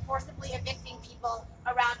forcibly evicting people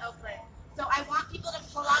around Oakland. So I want people to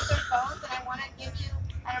pull out their phones and I want to give you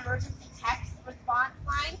an emergency text response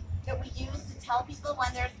line that we use to tell people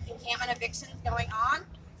when there's encampment evictions going on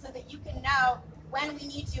so that you can know when we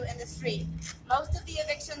need you in the street. Most of the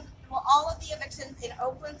evictions, well, all of the evictions in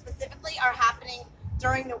Oakland specifically are happening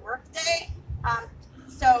during the workday.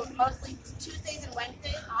 So mostly Tuesdays and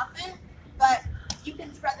Wednesdays often, but you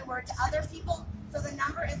can spread the word to other people. So the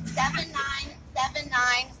number is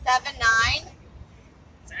 797979.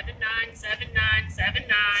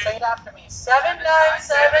 797979. Say it after me.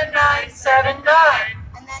 797979.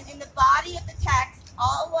 And then in the body of the text,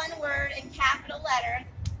 all one word in capital letters,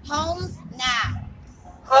 homes now.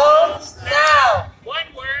 Homes now.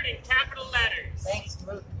 One word in capital letters. Thanks,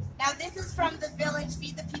 Luke. Now this is from the Village,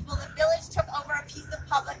 Feed the People. The Village took over a piece of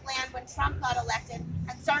public land when Trump got elected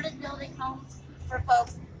and started building homes for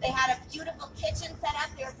folks. They had a beautiful kitchen set up.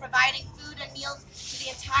 They were providing food and meals to the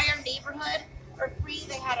entire neighborhood for free.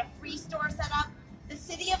 They had a free store set up. The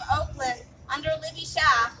city of Oakland, under Libby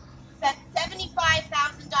Schaaf, spent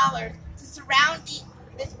 $75,000 to surround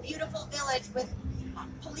this beautiful village with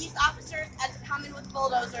police officers and to come in with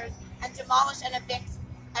bulldozers and demolish and evict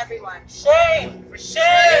everyone. Shame!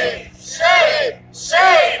 Shame! Shame!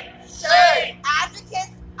 Shame! Shame!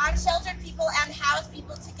 Advocates, unsheltered people, and housed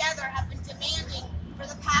people together have been demanding for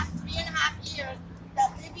the past 3.5 years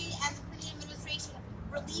that Libby and the city administration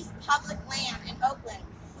release public land in Oakland.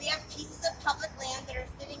 We have pieces of public land that are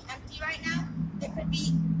sitting empty right now that could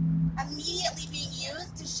be immediately being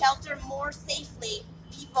used to shelter more safely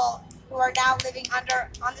people who are now living on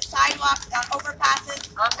the sidewalks, on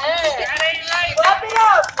overpasses. Clap it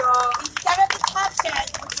up, bro! Instead of the tough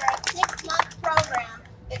sheds, which are a 6-month program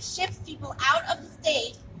that ships people out of the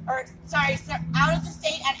state, out of the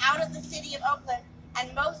state and out of the city of Oakland, and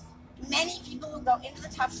many people who go into the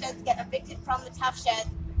tough sheds get evicted from the tough sheds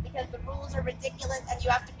because the rules are ridiculous and you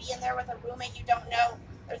have to be in there with a roommate you don't know.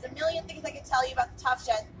 There's a million things I could tell you about the tough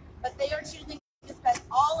sheds, but they are choosing to spend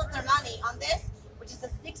all of their money on this, which is a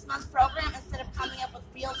 6-month program, instead of coming up with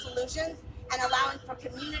real solutions and allowing for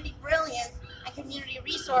community brilliance and community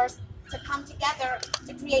resource to come together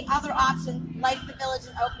to create other options like the Village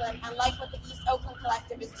in Oakland and like what the East Oakland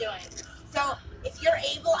Collective is doing. So if you're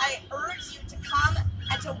able, I urge you to come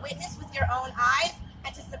and to witness with your own eyes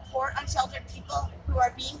and to support unsheltered people who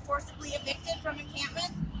are being forcibly evicted from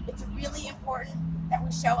encampments. It's really important that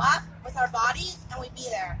we show up with our bodies and we be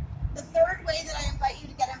there. The third way that I invite you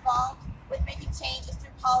to get involved with making change is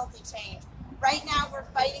through policy change. Right now we're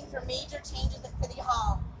fighting for major changes at City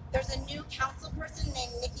Hall. There's a new council person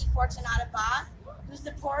named Nikki Fortunata-Boss who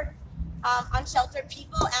supports unsheltered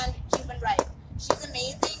people and human rights. She's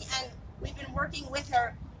amazing, and we've been working with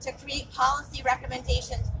her to create policy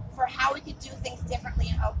recommendations for how we could do things differently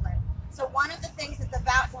in Oakland. So one of the things that's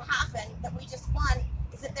about to happen that we just won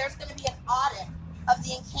is that there's going to be an audit of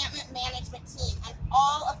the encampment management team and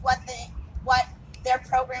all of what their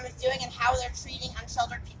program is doing and how they're treating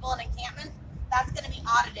unsheltered people in encampments. That's going to be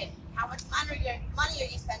audited. How much money are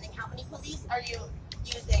you spending? How many police are you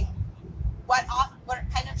using? What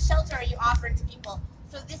kind of shelter are you offering to people?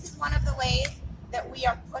 So this is one of the ways that we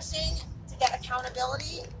are pushing to get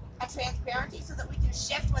accountability and transparency so that we can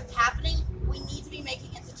shift what's happening. We need to be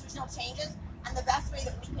making institutional changes, and the best way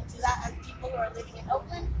that we can do that as people who are living in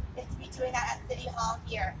Oakland is to be doing that at City Hall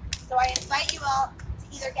here. So I invite you all to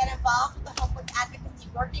either get involved with the Homeless Advocacy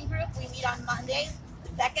Working Group. We meet on Mondays, the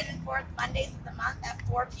 2nd and 4th Mondays of the month at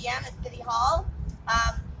 4 p.m. at City Hall,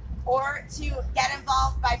 or to get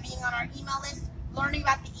involved by being on our email list, learning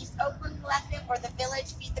about the East Oakland Collective or the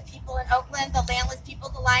Village Feed the People in Oakland, the Landless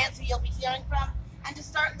People's Alliance, who you'll be hearing from, and to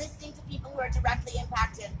start listening to people who are directly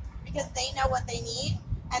impacted because they know what they need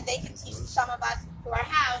and they can teach some of us who are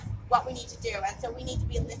housed what we need to do. And so we need to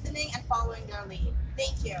be listening and following their lead.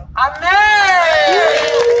 Thank you. Amen! Can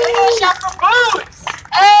I get a shout for boots?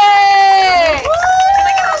 Hey! Can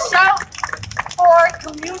I get a shout for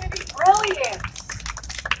community brilliance?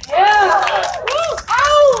 Yeah! Woo!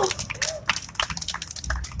 Ow!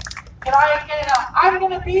 Can I get a I'm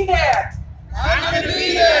gonna be there? I'm gonna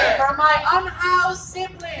be there For my unhoused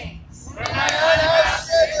siblings. for my unhoused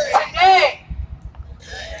siblings. Today,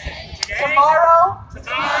 tomorrow,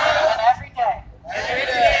 Tomorrow, and every day. every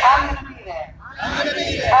day. I'm gonna be there. I'm gonna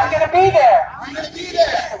be there. I'm gonna be there. I'm gonna be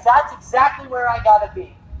there. Because that's exactly where I gotta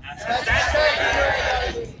be. That's exactly where I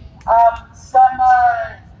gotta be.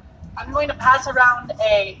 I'm going to pass around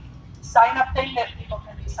a sign-up thing that people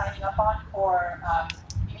can be signing up on for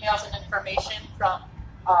emails and information from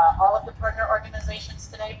all of the partner organizations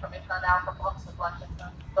today, from If Not Now, from Books, the Black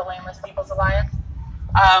and the Landless People's Alliance.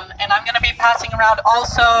 And I'm going to be passing around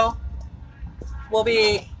also, we'll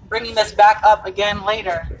be bringing this back up again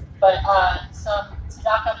later, but some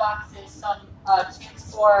tzedakah boxes, some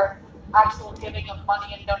chance for actual giving of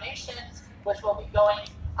money and donations, which will be going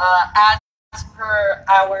as per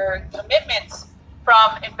our commitments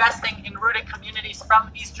from investing in rooted communities from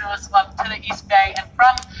East Jerusalem to the East Bay, and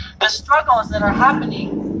from the struggles that are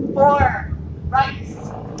happening for rights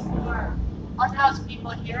for unhoused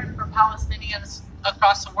people here and for Palestinians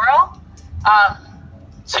across the world.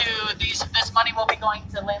 This money will be going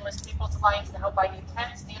to Landless People's Alliance to help ID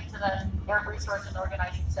tents and to the Arab Resource and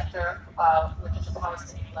Organizing Center, which is a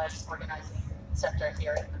Palestinian-led organizing center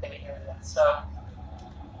here in the Bay Area. So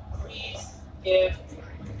please give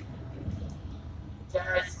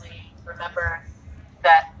generously. Remember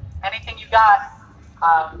that anything you got,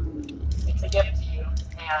 it's a gift to you,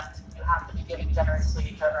 and you have to be giving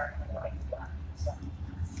generously to earn the right you got. So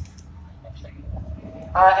make sure you do that.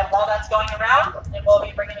 And while that's going around, and we'll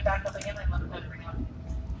be bringing it back up again, I'd love to bring up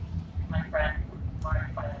my friend, Mark,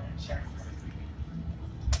 and Sharon.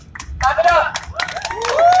 Clap it up!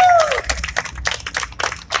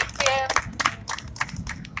 Thank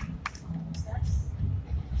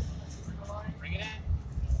Bring it in.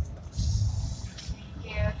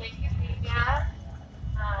 you. Thank you, Media.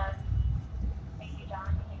 Thank you,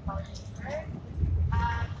 John. Thank you, Colin.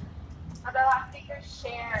 As our last speaker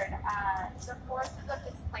shared, the forces of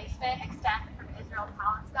displacement extend from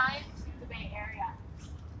Israel-Palestine to the Bay Area.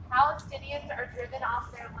 Palestinians are driven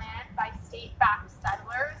off their land by state-backed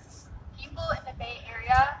settlers. People in the Bay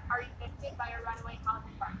Area are evicted by a runaway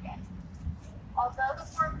housing market. Although the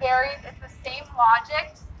form varies, it's the same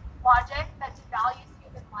logic that devalues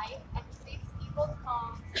human life and treats people's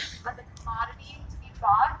homes as a commodity to be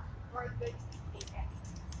bought or a good to be taken.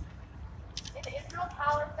 In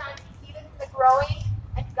Israel-Palestine, we see this in the growing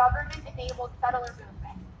and government-enabled settler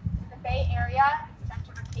movement. In the Bay Area,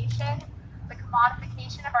 gentrification, the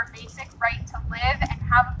commodification of our basic right to live and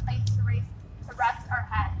have a place to rest our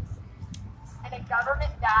heads. And a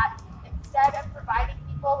government that, instead of providing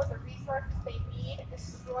people with the resources they need,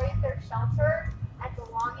 destroys their shelter and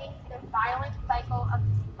belonging in a violent cycle of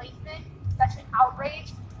displacement that should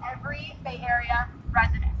outrage every Bay Area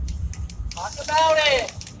resident. Talk about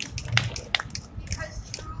it!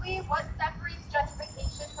 Because truly, what separates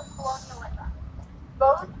justification from colonialism?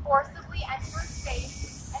 Both forcibly enter a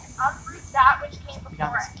space and uproot that which came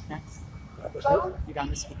before it. Both You got see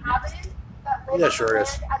this. the inhabitants that live Yeah, on sure, the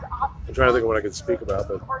yes. land as obstacles I'm trying to think of what I could speak about,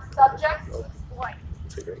 but or subjects to exploit.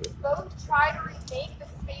 figure it out. Both try to remake the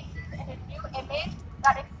spaces in a new image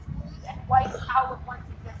that excludes and wipes out what once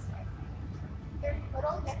existed. There's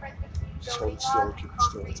little difference between Just building hold still, laws keep and it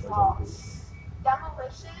still. concrete It's like, walls.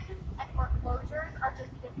 Demolition and foreclosures are just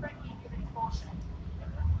different means of expulsion.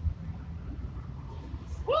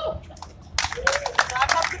 Woo!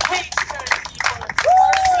 Wrap up the page,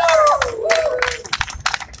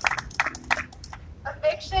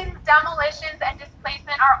 Evictions, demolitions, and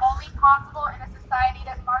displacement are only possible in a society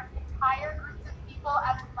that marks entire groups of people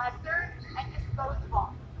as lesser and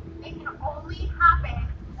disposable. They can only happen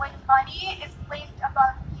when money is placed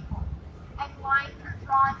above people, and lines are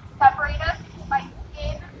drawn to separate us by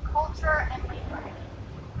skin, culture, and labor.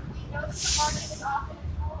 We know that the market is often a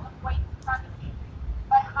tool of white supremacy.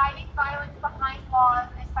 By hiding violence behind laws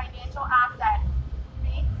and financial assets,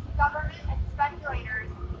 banks, government, and speculators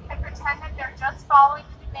can pretend that they're just following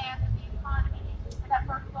the demands of the economy and that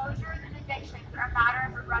foreclosures and evictions are a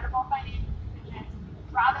matter of regrettable financial decisions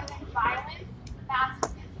rather than violence, masks,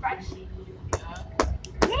 and spreadsheets.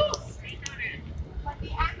 But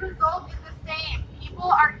the end result is the same.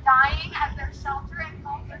 People are dying as their shelter and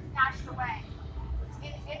homes are snatched away.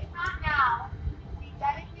 If not now, we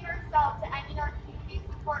dedicate ourselves to ending our community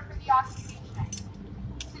support for the occupation.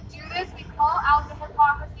 To do this, we call out the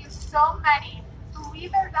hypocrisy of so many who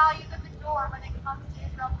leave their values at the door when it comes to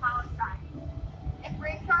Israel-Palestine. It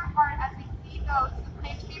breaks our heart as we see those who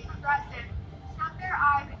claim to be progressive shut their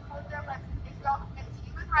eyes and close their lips as Israel commits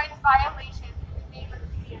human rights violations in the name of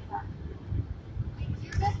Judaism. We do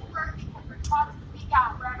this work because we're taught to speak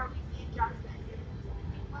out wherever we see injustice.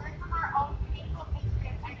 We learn from our own painful history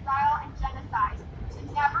of exile and genocide to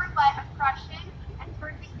never let oppression and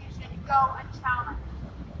persecution go unchallenged.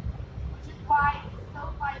 Which is why it is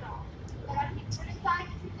so vital that as we criticize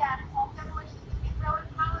and condemn home demolitions in Israel and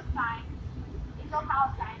Palestine,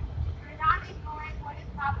 we're not ignoring what is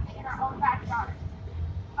happening in our own backyard.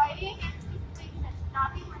 Fighting against displacement should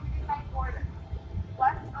not be limited by borders.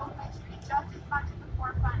 West Oakland should be just as much at the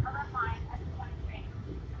forefront of our minds as the West Bank.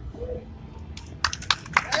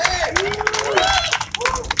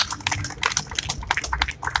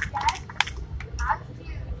 Yet, as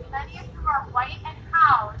Jews, many of whom are white and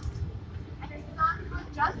housed, and as some who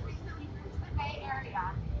have just recently moved to the Bay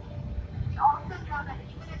Area, we also know that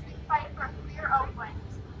even as we fight for a clear Oakland,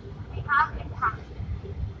 we have impact.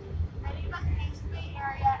 Many of us came to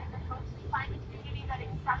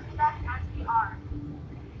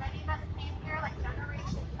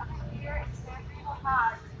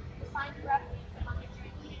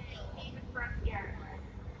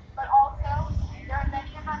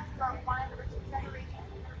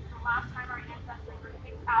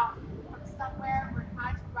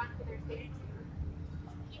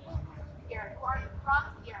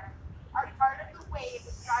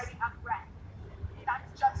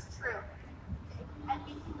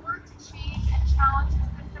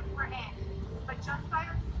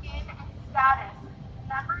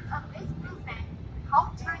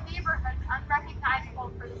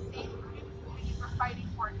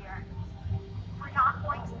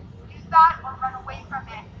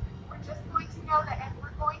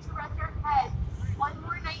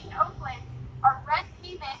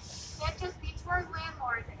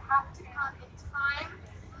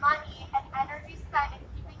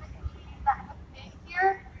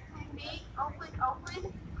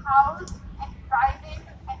Oakland housed and thriving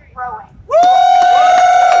and growing.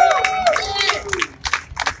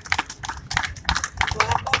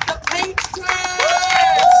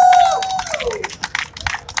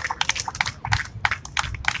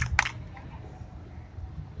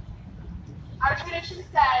 Our tradition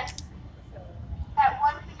says that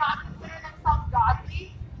one cannot consider themselves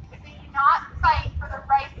godly if they do not fight for the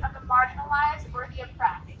rights of the marginalized or the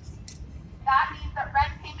oppressed. That means that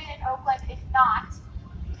rent payment in Oakland is not,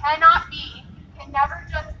 cannot be, can never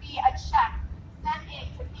just be a check sent in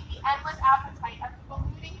to feed the endless appetite of the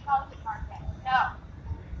polluting housing market.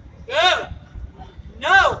 No.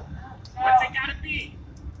 No. What's it gotta be?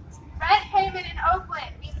 Rent payment in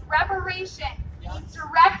Oakland means reparations, means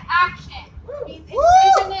direct action, means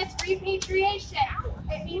indigenous repatriation.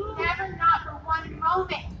 It means never, not for one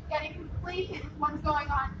moment, getting complacent with what's going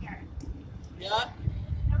on here. Yeah.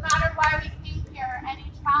 No matter why we came here,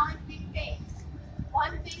 any challenge we face,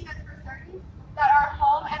 one thing that's for certain, that our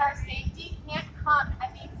home and our safety can't come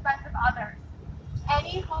at the expense of others.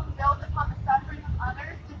 Any home built upon the suffering of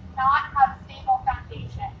others does not have a stable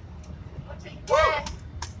foundation.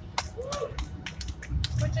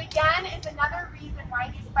 Which again is another reason why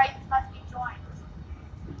these fights must be joined.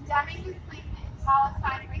 Condemning displacement in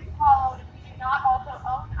Palestine rings hollow if we do not also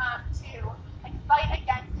own up to and fight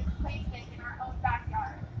against displacement in our own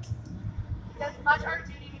backyard. It is as much our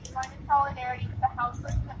duty to join in solidarity with the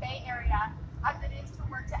houseless in the Bay Area as it is to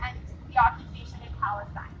work to end the occupation in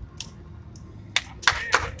Palestine.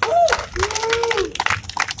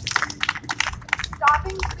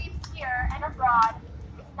 Stopping sweeps here and abroad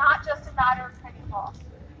is not just a matter of principle.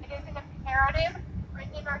 It is an imperative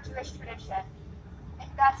written in our Jewish tradition.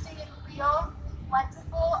 Investing in real,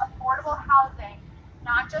 plentiful, affordable housing,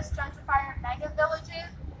 not just gentrifier mega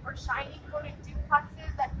villages or shiny coated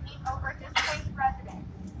duplexes that paint over displaced residents.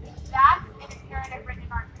 That's an imperative written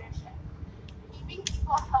in our tradition. Keeping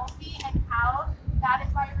people healthy and housed, that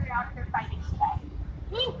is why we're out here fighting today.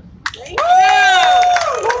 Thank you.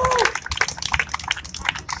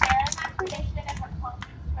 Share in that tradition and what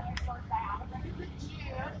cultures put our towards diaspora as a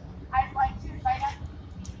Jew, I'd like to invite us to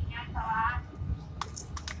speak Angela.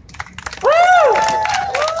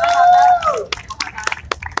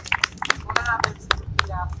 What happens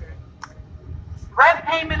after? Rent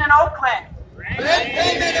payment in Oakland. Rent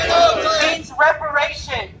payment in Oakland Means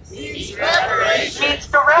reparations. means reparation. Means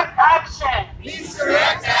direct action. Means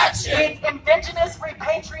direct action. Means indigenous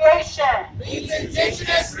repatriation. Means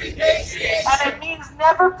indigenous repatriation. And it means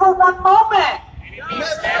never for one moment. It means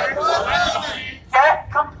never for one moment.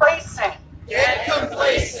 Get complacent Get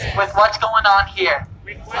complacent with what's going on here.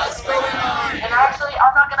 with what's going on. And actually,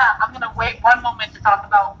 I'm gonna wait one moment to talk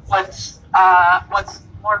about what's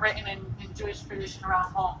more written in Jewish tradition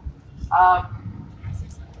around home.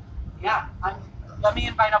 Let me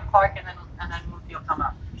invite up Clark, and then Muthi will come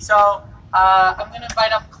up. So I'm gonna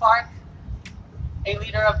invite up Clark, a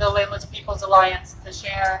leader of the Landless People's Alliance, to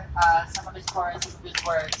share some of his stories and his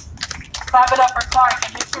words. Clap it up for Clark,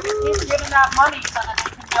 and make sure to keep giving that money so that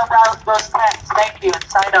they can build out those tents. Thank you, and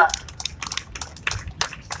sign up.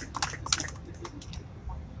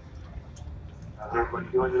 How's everybody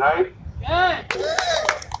doing tonight? Good.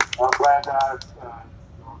 I'm glad you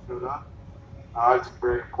all showed up. It's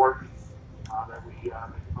very important that we make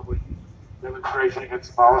a public demonstration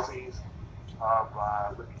against the policies of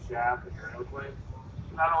Libby Shaft here in Oakland.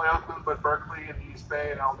 Not only Oakland, but Berkeley and the East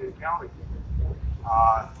Bay and Alameda County.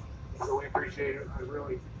 So we appreciate it. I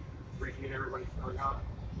really appreciate everybody showing up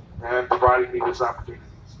and providing me this opportunity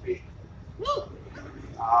to speak.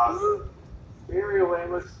 Bay Area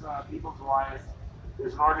Landless People's Alliance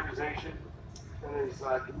is an organization that is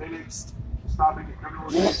committed to stopping the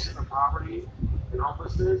criminalization of poverty and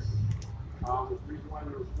homelessness. That's the reason why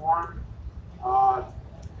we were formed.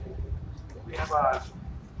 We have a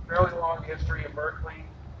fairly long history in Berkeley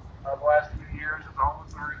of the last few years as a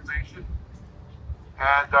homeless organization.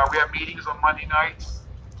 And we have meetings on Monday nights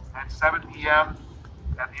at 7 p.m.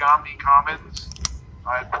 at the Omni Commons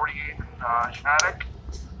at 48th and Shattuck.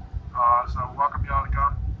 So welcome y'all to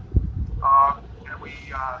come. And we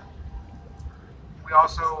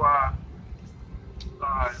also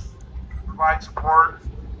provide support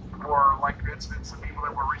for like incidents of people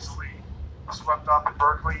that were recently swept up in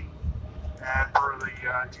Berkeley and for the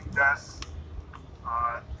 2 deaths.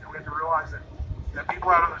 And we have to realize that people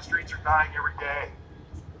out on the streets are dying every day.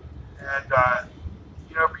 And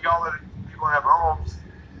for y'all that people have homes,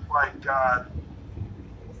 like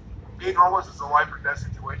being homeless is a life or death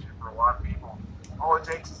situation for a lot of people. All it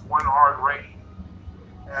takes is one hard rain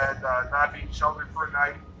and not being sheltered for a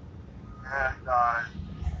night, and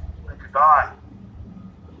they could die.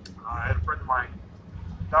 I had a friend of mine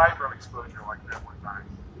exposure like that one time.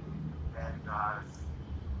 And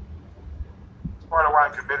it's part of why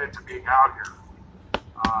I committed to being out here.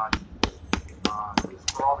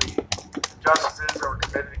 For all the injustices that were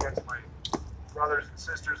committed against my brothers and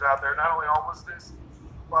sisters out there, not only homelessness,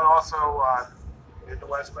 but also in the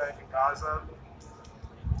West Bank and Gaza.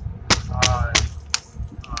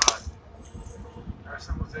 Our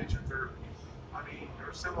civilizations are,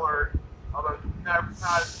 they're similar, although not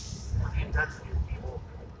with the intensity of people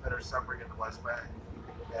that are suffering in the West Bank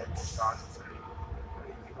and in Gaza City.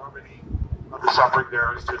 The enormity of the suffering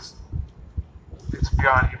there is just, it's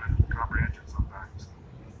beyond human comprehension sometimes.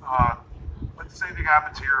 But the same thing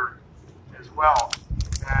happens here as well,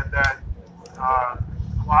 and that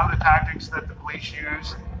a lot of the tactics that the police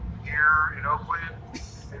use here in Oakland,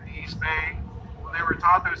 in the East Bay, when they were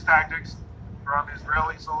taught those tactics from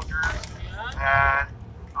Israeli soldiers, and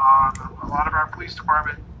a lot of our police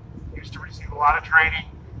department used to receive a lot of training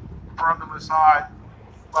from the Mossad,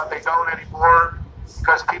 but they don't anymore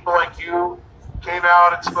because people like you came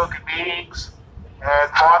out and spoke in meetings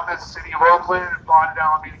and fought the city of Oakland and fought in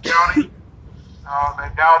Alameda County,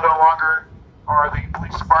 and now no longer are the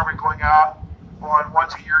police department going out on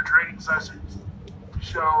once-a-year training sessions to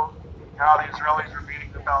show how the Israelis are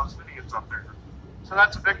beating the Palestinians up there. So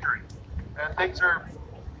that's a victory. And things are,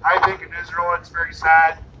 I think in Israel, it's very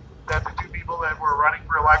sad that the two people that were running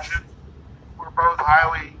for election were both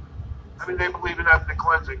highly, they believe in ethnic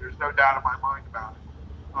cleansing. There's no doubt in my mind about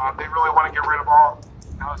it. They really want to get rid of all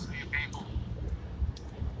Palestinian people.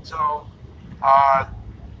 So,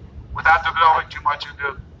 without delving too much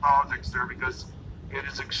into politics there, because it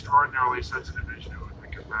is extraordinarily sensitive issue, I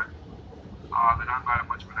think, that I'm not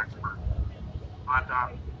much of an expert. But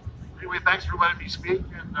anyway, thanks for letting me speak,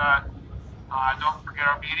 and don't forget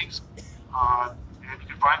our meetings. And you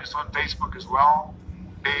can find us on Facebook as well,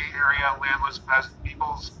 Bay Area Landless Peasant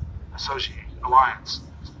Peoples Association Alliance.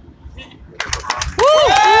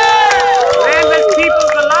 Landless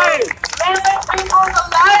People's Alliance! Landless People's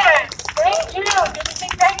Alliance! Thank you!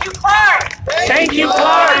 Thank you, Clark! Thank you,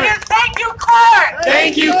 Clark! Thank you, Clark!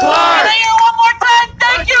 Thank you, Clark! Say it one more time!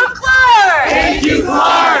 Thank you, Clark! Thank you,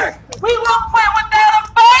 Clark! We won't quit without a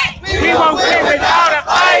fight! We won't quit without a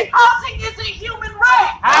fight! Housing is a human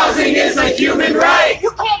right! Housing is a human right!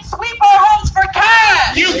 You can't sweep our homes for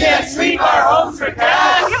cash! You can't sweep our homes for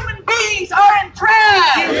cash! Human beings are in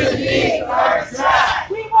trash! Human beings are trash!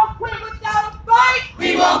 We won't quit without a fight!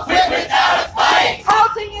 We won't quit without a fight!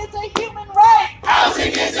 Housing is a human right!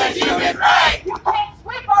 Housing is a human right! You can't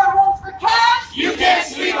sweep our homes for cash! You can't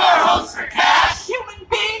sweep our homes for cash! Human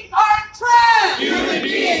beings are in trash! Human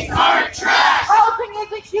beings aren't trash! Housing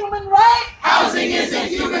is a human right! Housing is a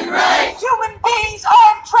human right! Human beings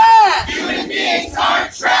are in trash! Human beings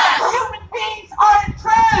aren't trash! Human beings are in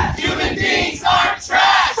trash! Human beings aren't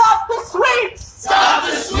trash! Stop the sweeps! Stop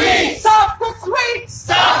the sweeps! Stop the sweeps!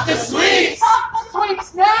 Stop the sweeps! Stop the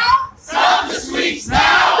sweeps now! Stop the sweeps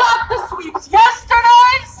now! Stop the sweeps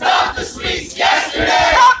yesterday! Stop the sweeps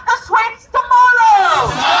yesterday! Stop the sweeps tomorrow!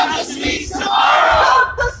 Stop the sweeps tomorrow!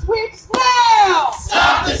 Stop the sweeps now!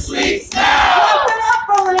 Stop the sweeps now! Clap it up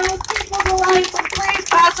for Landless People's Alliance, and please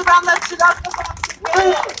pass around that shit up the box again.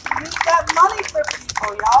 Use that money for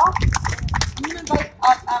people, y'all. You can invite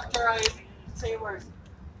up after I say a word.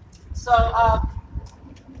 So,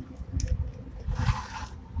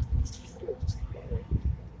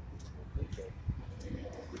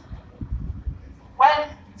 when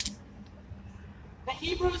the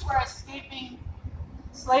Hebrews were escaping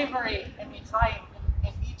slavery in Mitzrayim,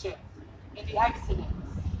 in Egypt, in the Exodus,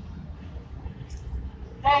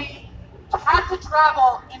 they had to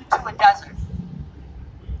travel into a desert.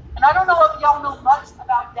 And I don't know if y'all know much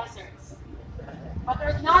about deserts, but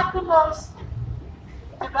they're not the most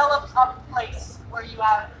developed up place where you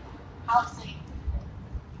have housing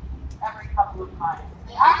every couple of miles.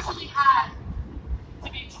 They actually had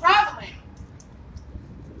to be traveling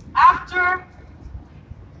after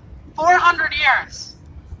 400 years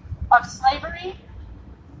of slavery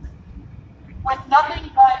with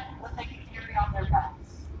nothing but what they could carry on their backs.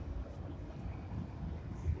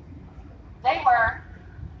 They were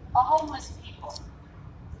a homeless people.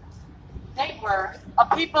 They were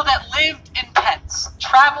a people that lived in tents,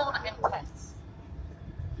 traveled in tents.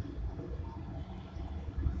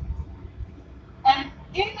 And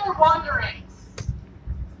in their wanderings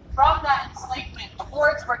from that enslavement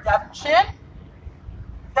towards redemption,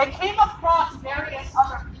 they came across various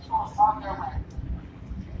other peoples on their way.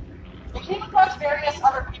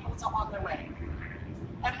 On their way.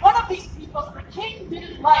 And one of these peoples, the king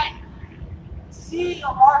didn't like seeing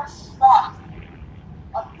a large swath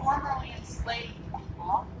of formerly enslaved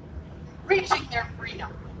people reaching their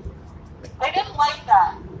freedom. They didn't like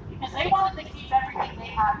that because they wanted to keep everything they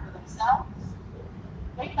had for themselves.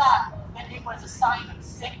 They thought that it was a sign of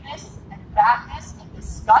sickness and badness and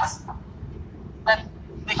disgust that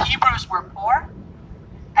the Hebrews were poor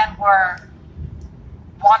and were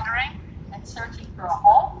wandering and searching for a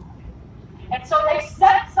home. And so they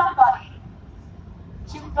sent somebody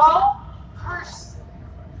to go curse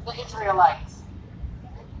the Israelites,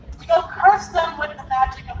 to go curse them with the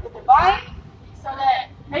magic of the divine so that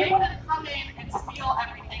they wouldn't come in and steal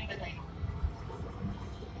everything that they owned.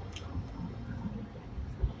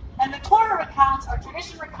 And the Torah recounts, or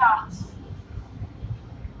tradition recounts,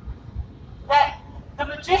 that the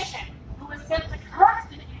magician who was sent to curse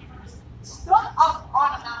the Hebrews stood up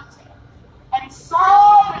on a mountain and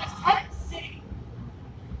saw this tent city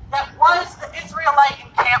that was the Israelite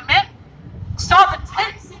encampment, saw the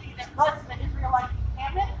tent city that was the Israelite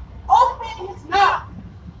encampment, open his mouth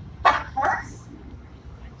to curse,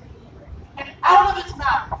 and out of his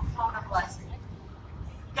mouth flowed a blessing.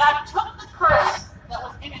 God took the curse that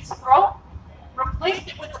was in its throat, replaced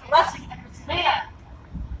it with a blessing, and this man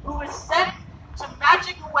who was sent to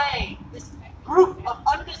magic away this group of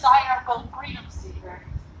undesirable freedom seekers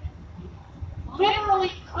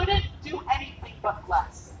literally couldn't do anything but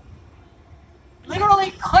bless.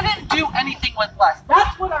 Literally couldn't do anything but bless.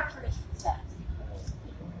 That's what our tradition says.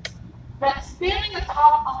 That standing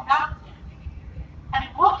atop a mountain and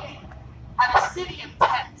looking at a city of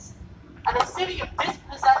tents, at a city of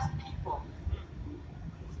dispossessed people,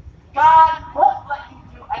 God won't let you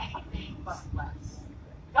do anything but bless.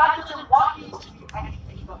 God doesn't want you to do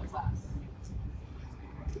anything but bless.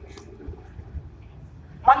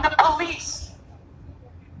 When the police,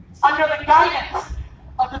 under the guidance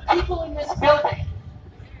of the people in this building,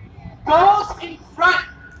 goes in front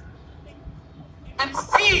and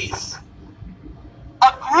sees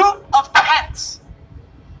a group of tents,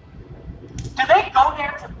 do they go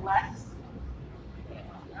there to bless?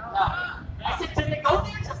 No. I said, do they go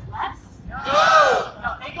there to bless?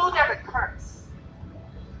 No, they go there to curse.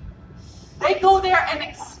 They go there in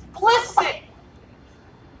explicit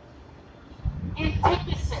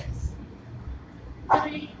antithesis to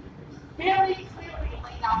the very clearly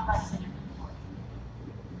laid out lesson in the Torah.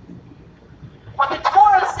 What the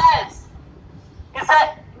Torah says is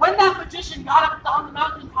that when that magician got up on the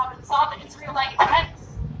mountaintop and saw the Israelite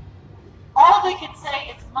tents, all they could say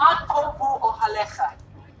is, Ma tovu ohalecha.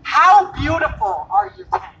 How beautiful are your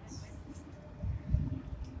tents?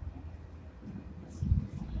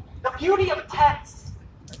 The beauty of tents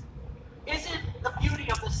isn't the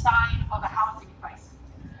beauty of the sign of a housing crisis.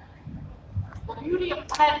 The beauty of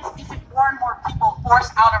tents isn't more and more people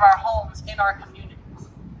forced out of our homes in our communities.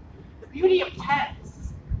 The beauty of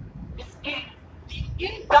tents is in the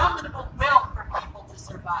indomitable will for people to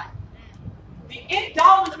survive. The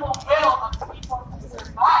indomitable will of people to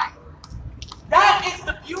survive. That is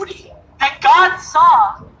the beauty that God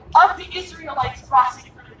saw of the Israelites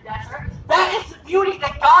crossing through the desert. That is the beauty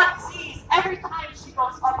that God sees every time she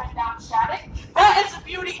goes up and down Shattuck. That is the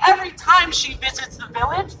beauty every time she visits the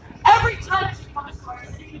village. Every time she comes to our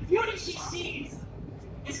city, the beauty she sees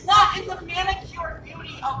is not in the manicured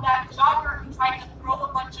beauty of that jogger who tried to throw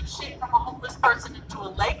a bunch of shit from a homeless person into a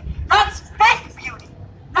lake. That's fake beauty.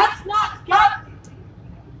 That's not God beauty.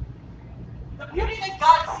 The beauty that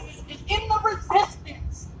God sees is in the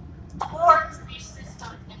resistance towards these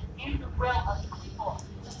systems and in the will of the people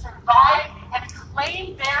to survive and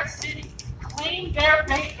claim their city, claim their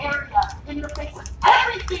Bay Area in the face of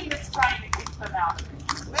everything that's trying to keep them out of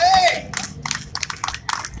it. Hey!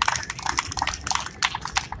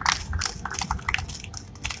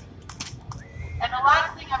 And the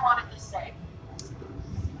last thing I wanted to say,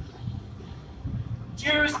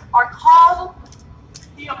 Jews are called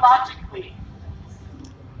theologically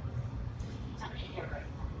to be here right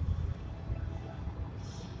now.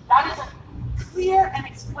 That is a clear and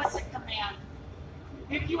explicit command.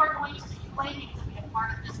 If you are going to be claiming to be a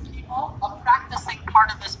part of this people, a practicing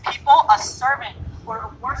part of this people, a servant or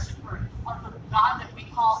a worshiper of the God that we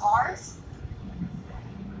call ours,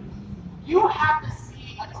 you have to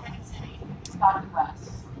see a tent city God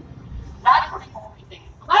bless. That's the only thing.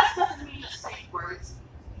 Bless doesn't mean just say words.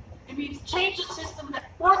 It means change the system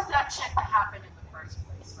that forced that shit to happen in the first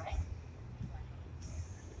place, right?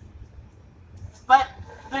 But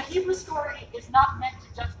the Hebrew story is not meant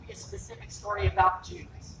to just be a specific story about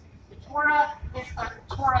Jews. The Torah is a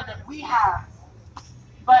Torah that we have.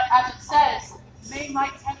 But as it says, may my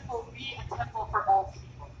temple be a temple for all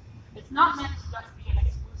people. It's not meant to just be an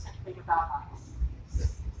exclusive thing about us.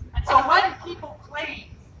 And so when people claim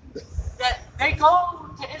that they go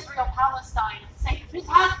to Israel, Palestine, and say, this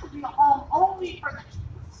has to be a home only for the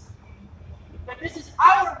Jews,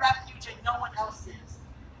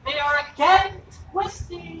 are again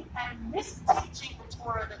twisting and misteaching the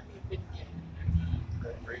Torah that we've been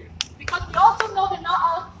given. Because we also know that not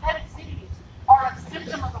all pathetic cities are a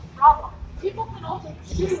symptom of a problem. People can also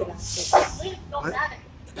choose to live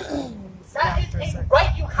nomadically. That is a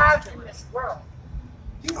right you have in this world.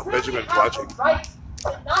 You really Benjamin's have watching. a right to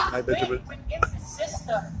not Hi, live Benjamin. within the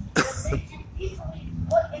system that makes you easily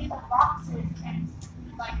put into boxes and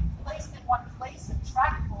like placed in one place and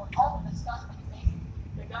trackable and all the stuff that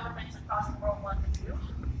the governments across the world want to do.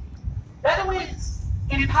 Bedouins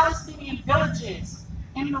in Palestinian villages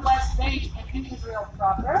in the West Bank and in Israel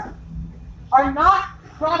proper are not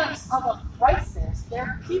products of a crisis.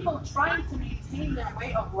 They're people trying to maintain their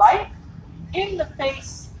way of life in the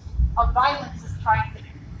face of violence is trying to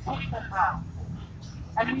take them out.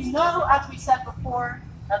 And we know, as we said before,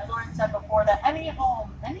 as Lauren said before, that any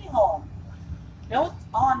home built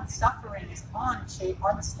on suffering is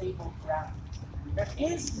unstable ground. There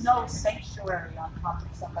is no sanctuary on top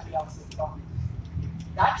of somebody else's bone.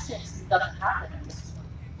 That shit doesn't happen in this world.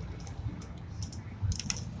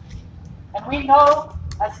 And we know,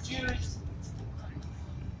 as Jews,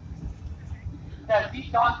 that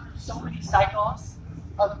we've gone through so many cycles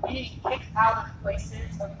of being kicked out of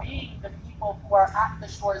places, of being the people who are at the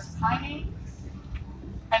shores pining,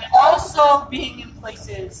 and also being in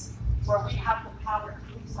places where we have the power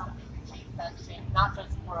to do something to change that shit, not just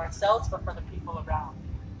for ourselves, but for the people around.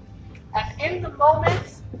 And in the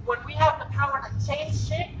moments when we have the power to change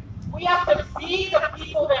shit, we have to be the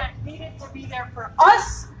people that needed to be there for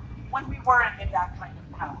us when we weren't in that kind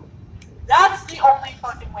of power. That's the only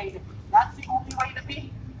fucking way to be. That's the only way to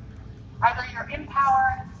be. Either you're in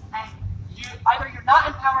power and either you're not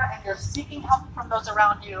in power and you're seeking help from those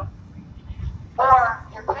around you, or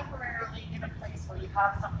you're temporarily in a place where you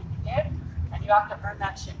have something to give and you have to earn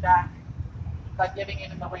that shit back by giving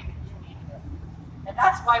it in the way that you need it. And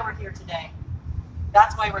that's why we're here today.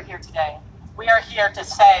 That's why we're here today. We are here to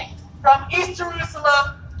say, from East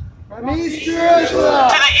Jerusalem, From East Jerusalem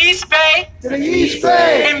to the East Bay, to the East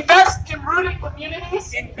Bay, invest in rooted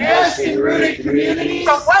communities, invest in rooted communities.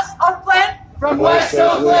 from West Oakland From West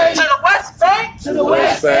Oakland to the West Bank, to the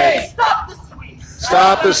West Bay. stop the sweeps.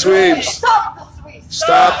 Stop the sweeps. Stop the sweeps.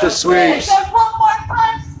 Stop the sweeps. Say one more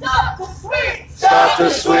time, stop the sweeps. Stop the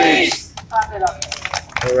sweeps. Clap it up.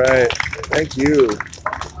 All right. Thank you.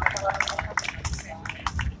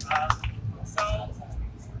 So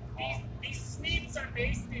these sweeps are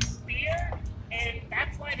based in fear, and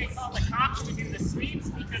that's why they call the cops to do the sweeps,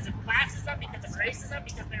 because of classism, because of racism,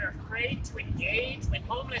 because they're afraid to engage with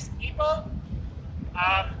homeless people.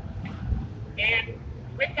 And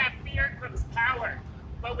with that fear comes power.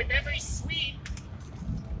 But with every sweep,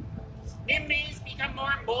 NIMBYs become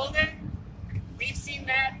more emboldened. We've seen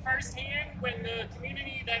that firsthand when the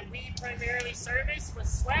community that we primarily service was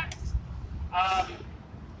swept.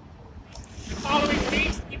 The following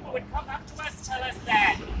weeks, people would come up to us, tell us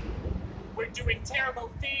that we're doing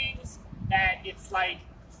terrible things, that it's like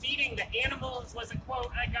feeding the animals was a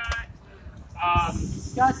quote I got.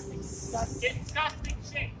 Disgusting. Disgusting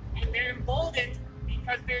shit. And they're emboldened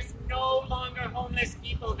because there's no longer homeless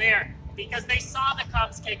people there. Because they saw the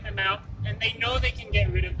cops take them out and they know they can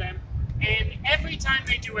get rid of them. And every time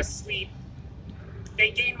they do a sweep,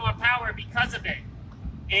 they gain more power because of it.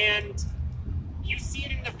 And you see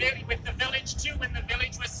it in the with the village too. When the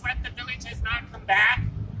village was swept, the village has not come back.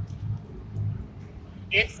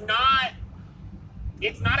 It's not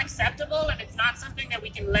acceptable, and it's not something that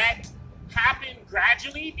we can let happen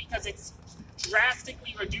gradually, because it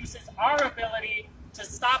drastically reduces our ability to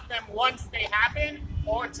stop them once they happen,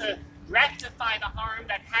 or to rectify the harm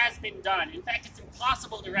that has been done. In fact, it's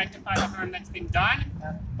impossible to rectify the harm that's been done,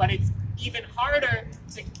 but it's even harder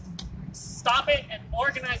to stop it and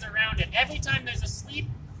organize around it. Every time there's a sweep,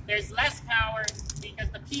 there's less power, because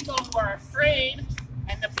the people who are afraid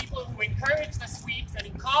and the people who encourage the sweeps and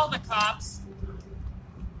who call the cops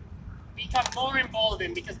become more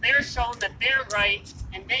emboldened, because they're shown that they're right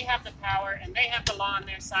and they have the power and they have the law on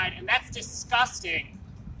their side, and that's disgusting,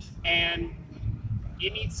 and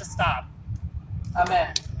it needs to stop.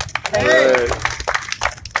 Amen. All right.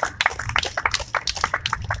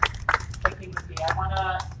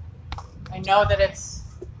 I know that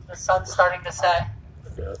the sun's starting to set.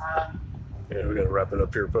 Yeah. Yeah, we got to wrap it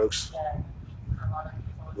up here, folks. Yeah, a lot of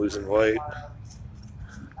people Losing light.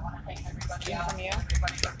 I want to thank everybody out. From you?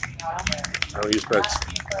 Everybody for being out there. How are you, Specs?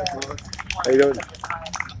 How you doing?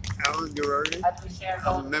 Alan Gerardi. As we share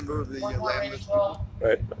I'm a member of the one more Landless ritual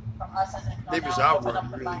Right. from us and then Neighbors now Out open up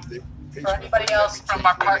Run, the really. mic. They For anybody else from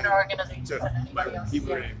our partner organizations So, and anybody else keep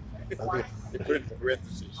here, it if you want They put it in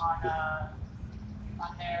parentheses. on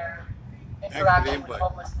their interacting with invite.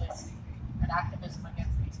 homelessness and activism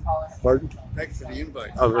against these policies. Pardon? Thanks for the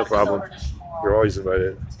invite. Oh, no problem. You're always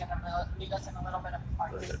invited. He's going to lead us in a little bit of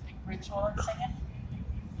artistic ritual and singing.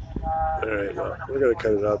 And, All right, well, we're going to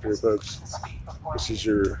cut it off here, folks. This is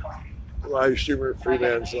your live streamer,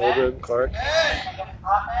 Freeman Sullivan Clark.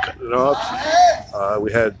 Cutting it off.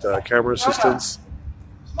 We had camera assistance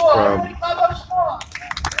from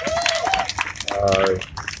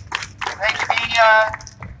thank you, Mia.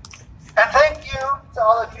 And thank you to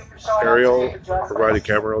all of you for showing Ariel, up today to provided dress us.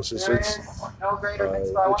 camera assistance. There is no greater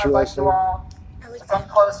mitzvah. I What's want to your invite last you name? all to come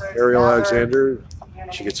closer. Ariel together. Alexander,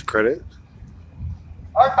 she gets a credit.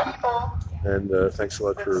 Our people, And thanks a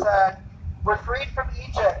lot it for said, were freed from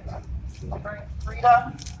Egypt to bring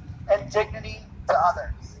freedom and dignity to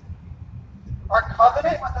others. Our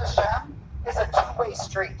covenant with Hashem is a two-way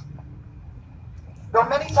street. Though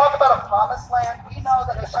many talk about a promised land, we know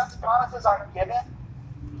that Hashem's promises aren't given.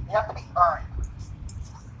 They have to be earned.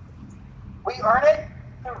 We earn it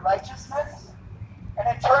through righteousness, and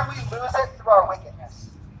in turn we lose it through our wickedness.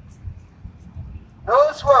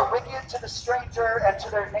 Those who are wicked to the stranger and to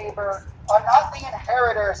their neighbor are not the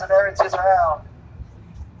inheritors of Eretz Israel.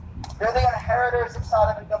 They're the inheritors of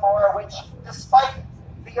Sodom and Gomorrah, which, despite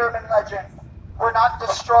the urban legend, were not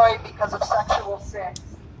destroyed because of sexual sin,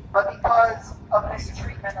 but because of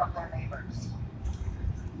mistreatment of their neighbors.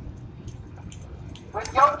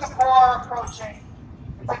 With Yom Kippur approaching,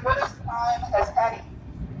 it's as good a time as any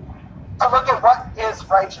to look at what is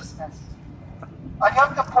righteousness. On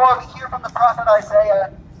Yom Kippur, we hear from the prophet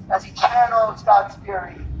Isaiah as he channels God's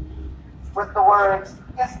fury with the words,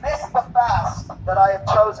 "Is this the fast that I have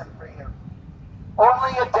chosen for you?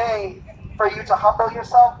 Only a day for you to humble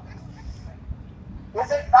yourself? Is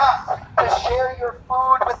it not to share your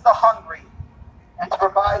food with the hungry and to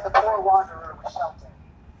provide the poor wanderer with shelter?"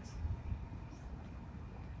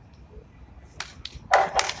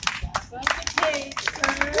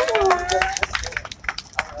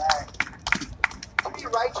 Alright. To be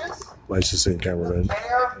righteous, licensing the cameraman.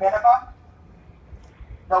 bare minimum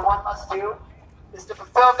that one must do is to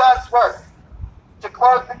fulfill God's work, to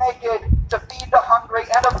clothe the naked, to feed the hungry,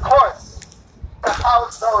 and of course, to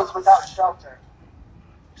house those without shelter.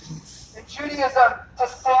 In Judaism, to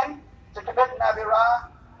sin, to commit an avirah,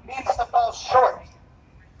 means to fall short,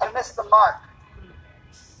 to miss the mark.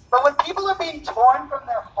 But when people are being torn from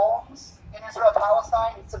their homes in Israel,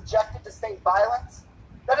 Palestine, and subjected to state violence,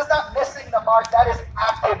 that is not missing the mark, that is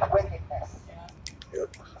active wickedness.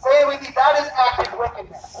 Yep. Say it with me, that is active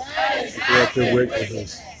wickedness. Active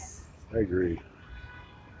wickedness. I agree.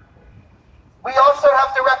 We also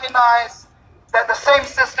have to recognize that the same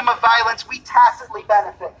system of violence we tacitly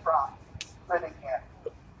benefit from living here.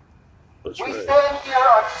 That's We right. stand here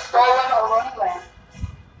on stolen Oroni land,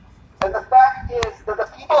 and the fact is that the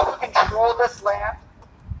people who control this land,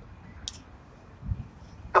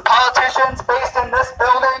 the politicians based in this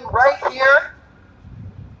building right here,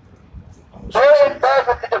 they're in bed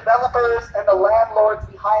with the developers and the landlords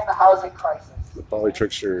behind the housing crisis. The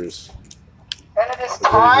polytricksters. And it is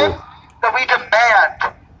time that we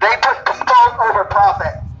demand they put people over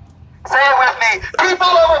profit. Say it with me. People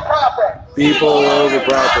over profit. People over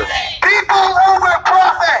profit. People over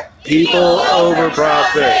profit. People over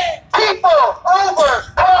profit. People over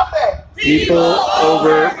profit. People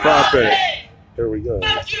over profit. There we go.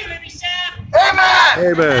 Fuck you, Libby Chef. Amen.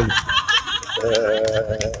 Amen.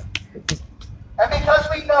 And because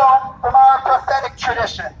we know from our prophetic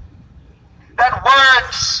tradition that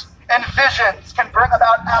words and visions can bring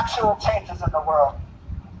about actual changes in the world,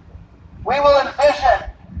 we will envision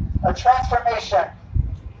a transformation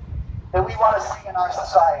that we want to see in our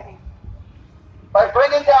society. By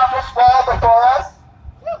bringing down this wall before us,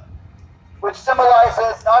 which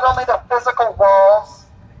symbolizes not only the physical walls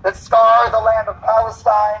that scar the land of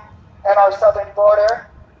Palestine and our southern border,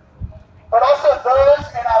 but also those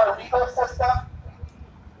in our legal system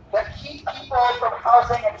that keep people from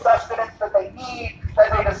housing and sustenance that they need,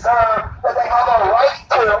 that they deserve, that they have a right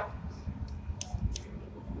to,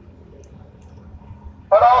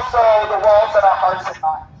 but also the walls in our hearts and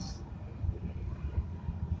minds.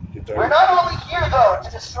 We're not only here, though,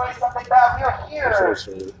 to destroy something bad. We are here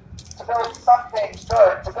to build something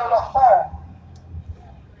good, to build a home.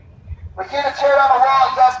 We're here to tear down a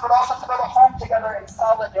wall, yes, but also to build a home together in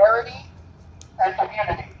solidarity and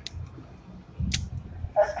community.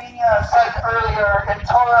 As Bina said earlier in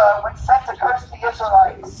Torah, when sent to curse the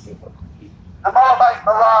Israelites, the Moabite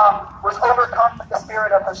Balaam was overcome with the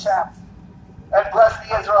spirit of Hashem and blessed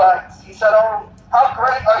the Israelites. He said, "Oh, how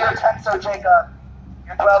great are your tents, O Jacob,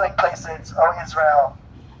 your dwelling places, O Israel.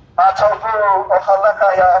 Ma tovu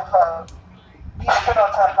ochalecha ya'achav,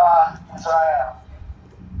 Ishkanotaka, Israel.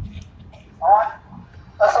 I want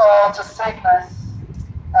us all to sing this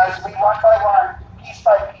as we one by one, piece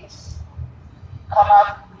by piece, come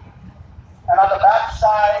up, and on the back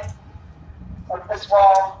side of this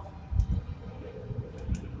wall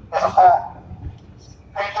is a hole.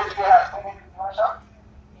 Painters, we have painters. You want to show?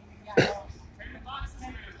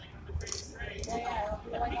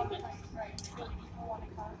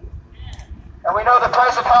 And we know the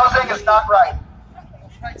price of housing is not right.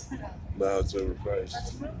 No, it's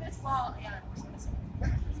overpriced.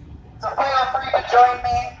 So feel free to join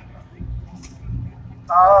me.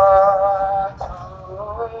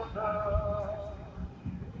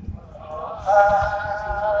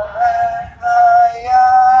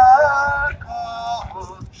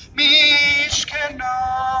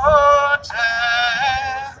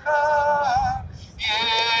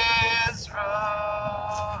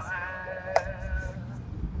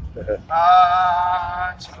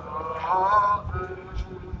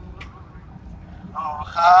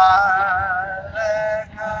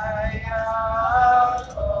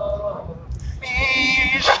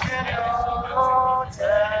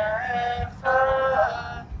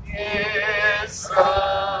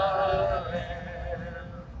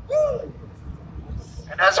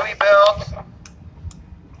 And as we build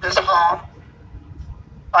this home,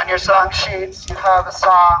 on your song sheets you have a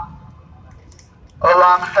song,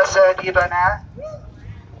 Olam Chesed Yibaneh.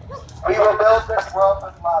 We will build this world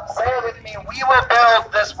with love. Say it with me. We will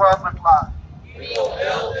build this world with love. We will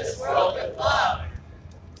build this world with love.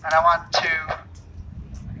 And I want to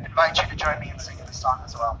invite you to join me in singing this song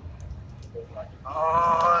as well.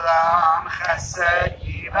 Olam Chesed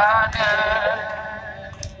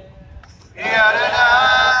Yibaneh,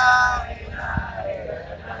 Yadonai.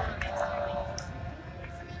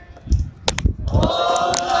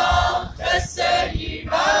 Olam Chesed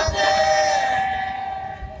Yibaneh.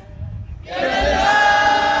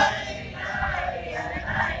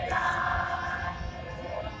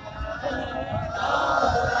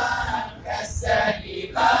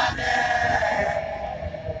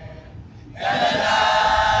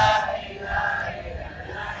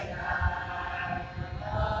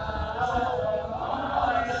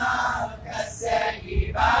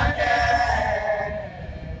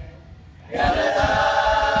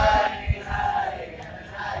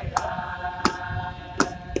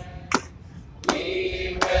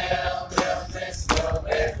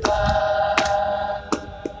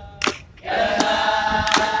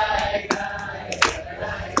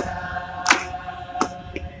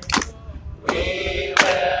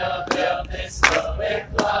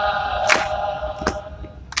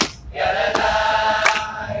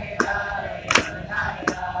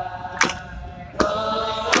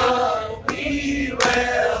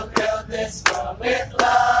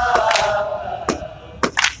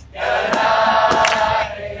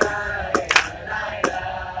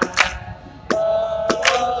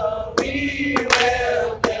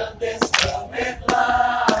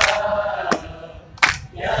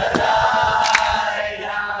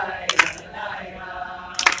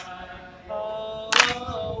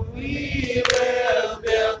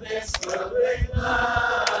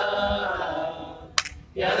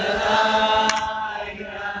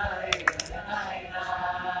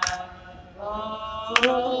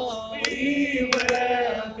 We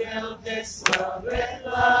will build this world with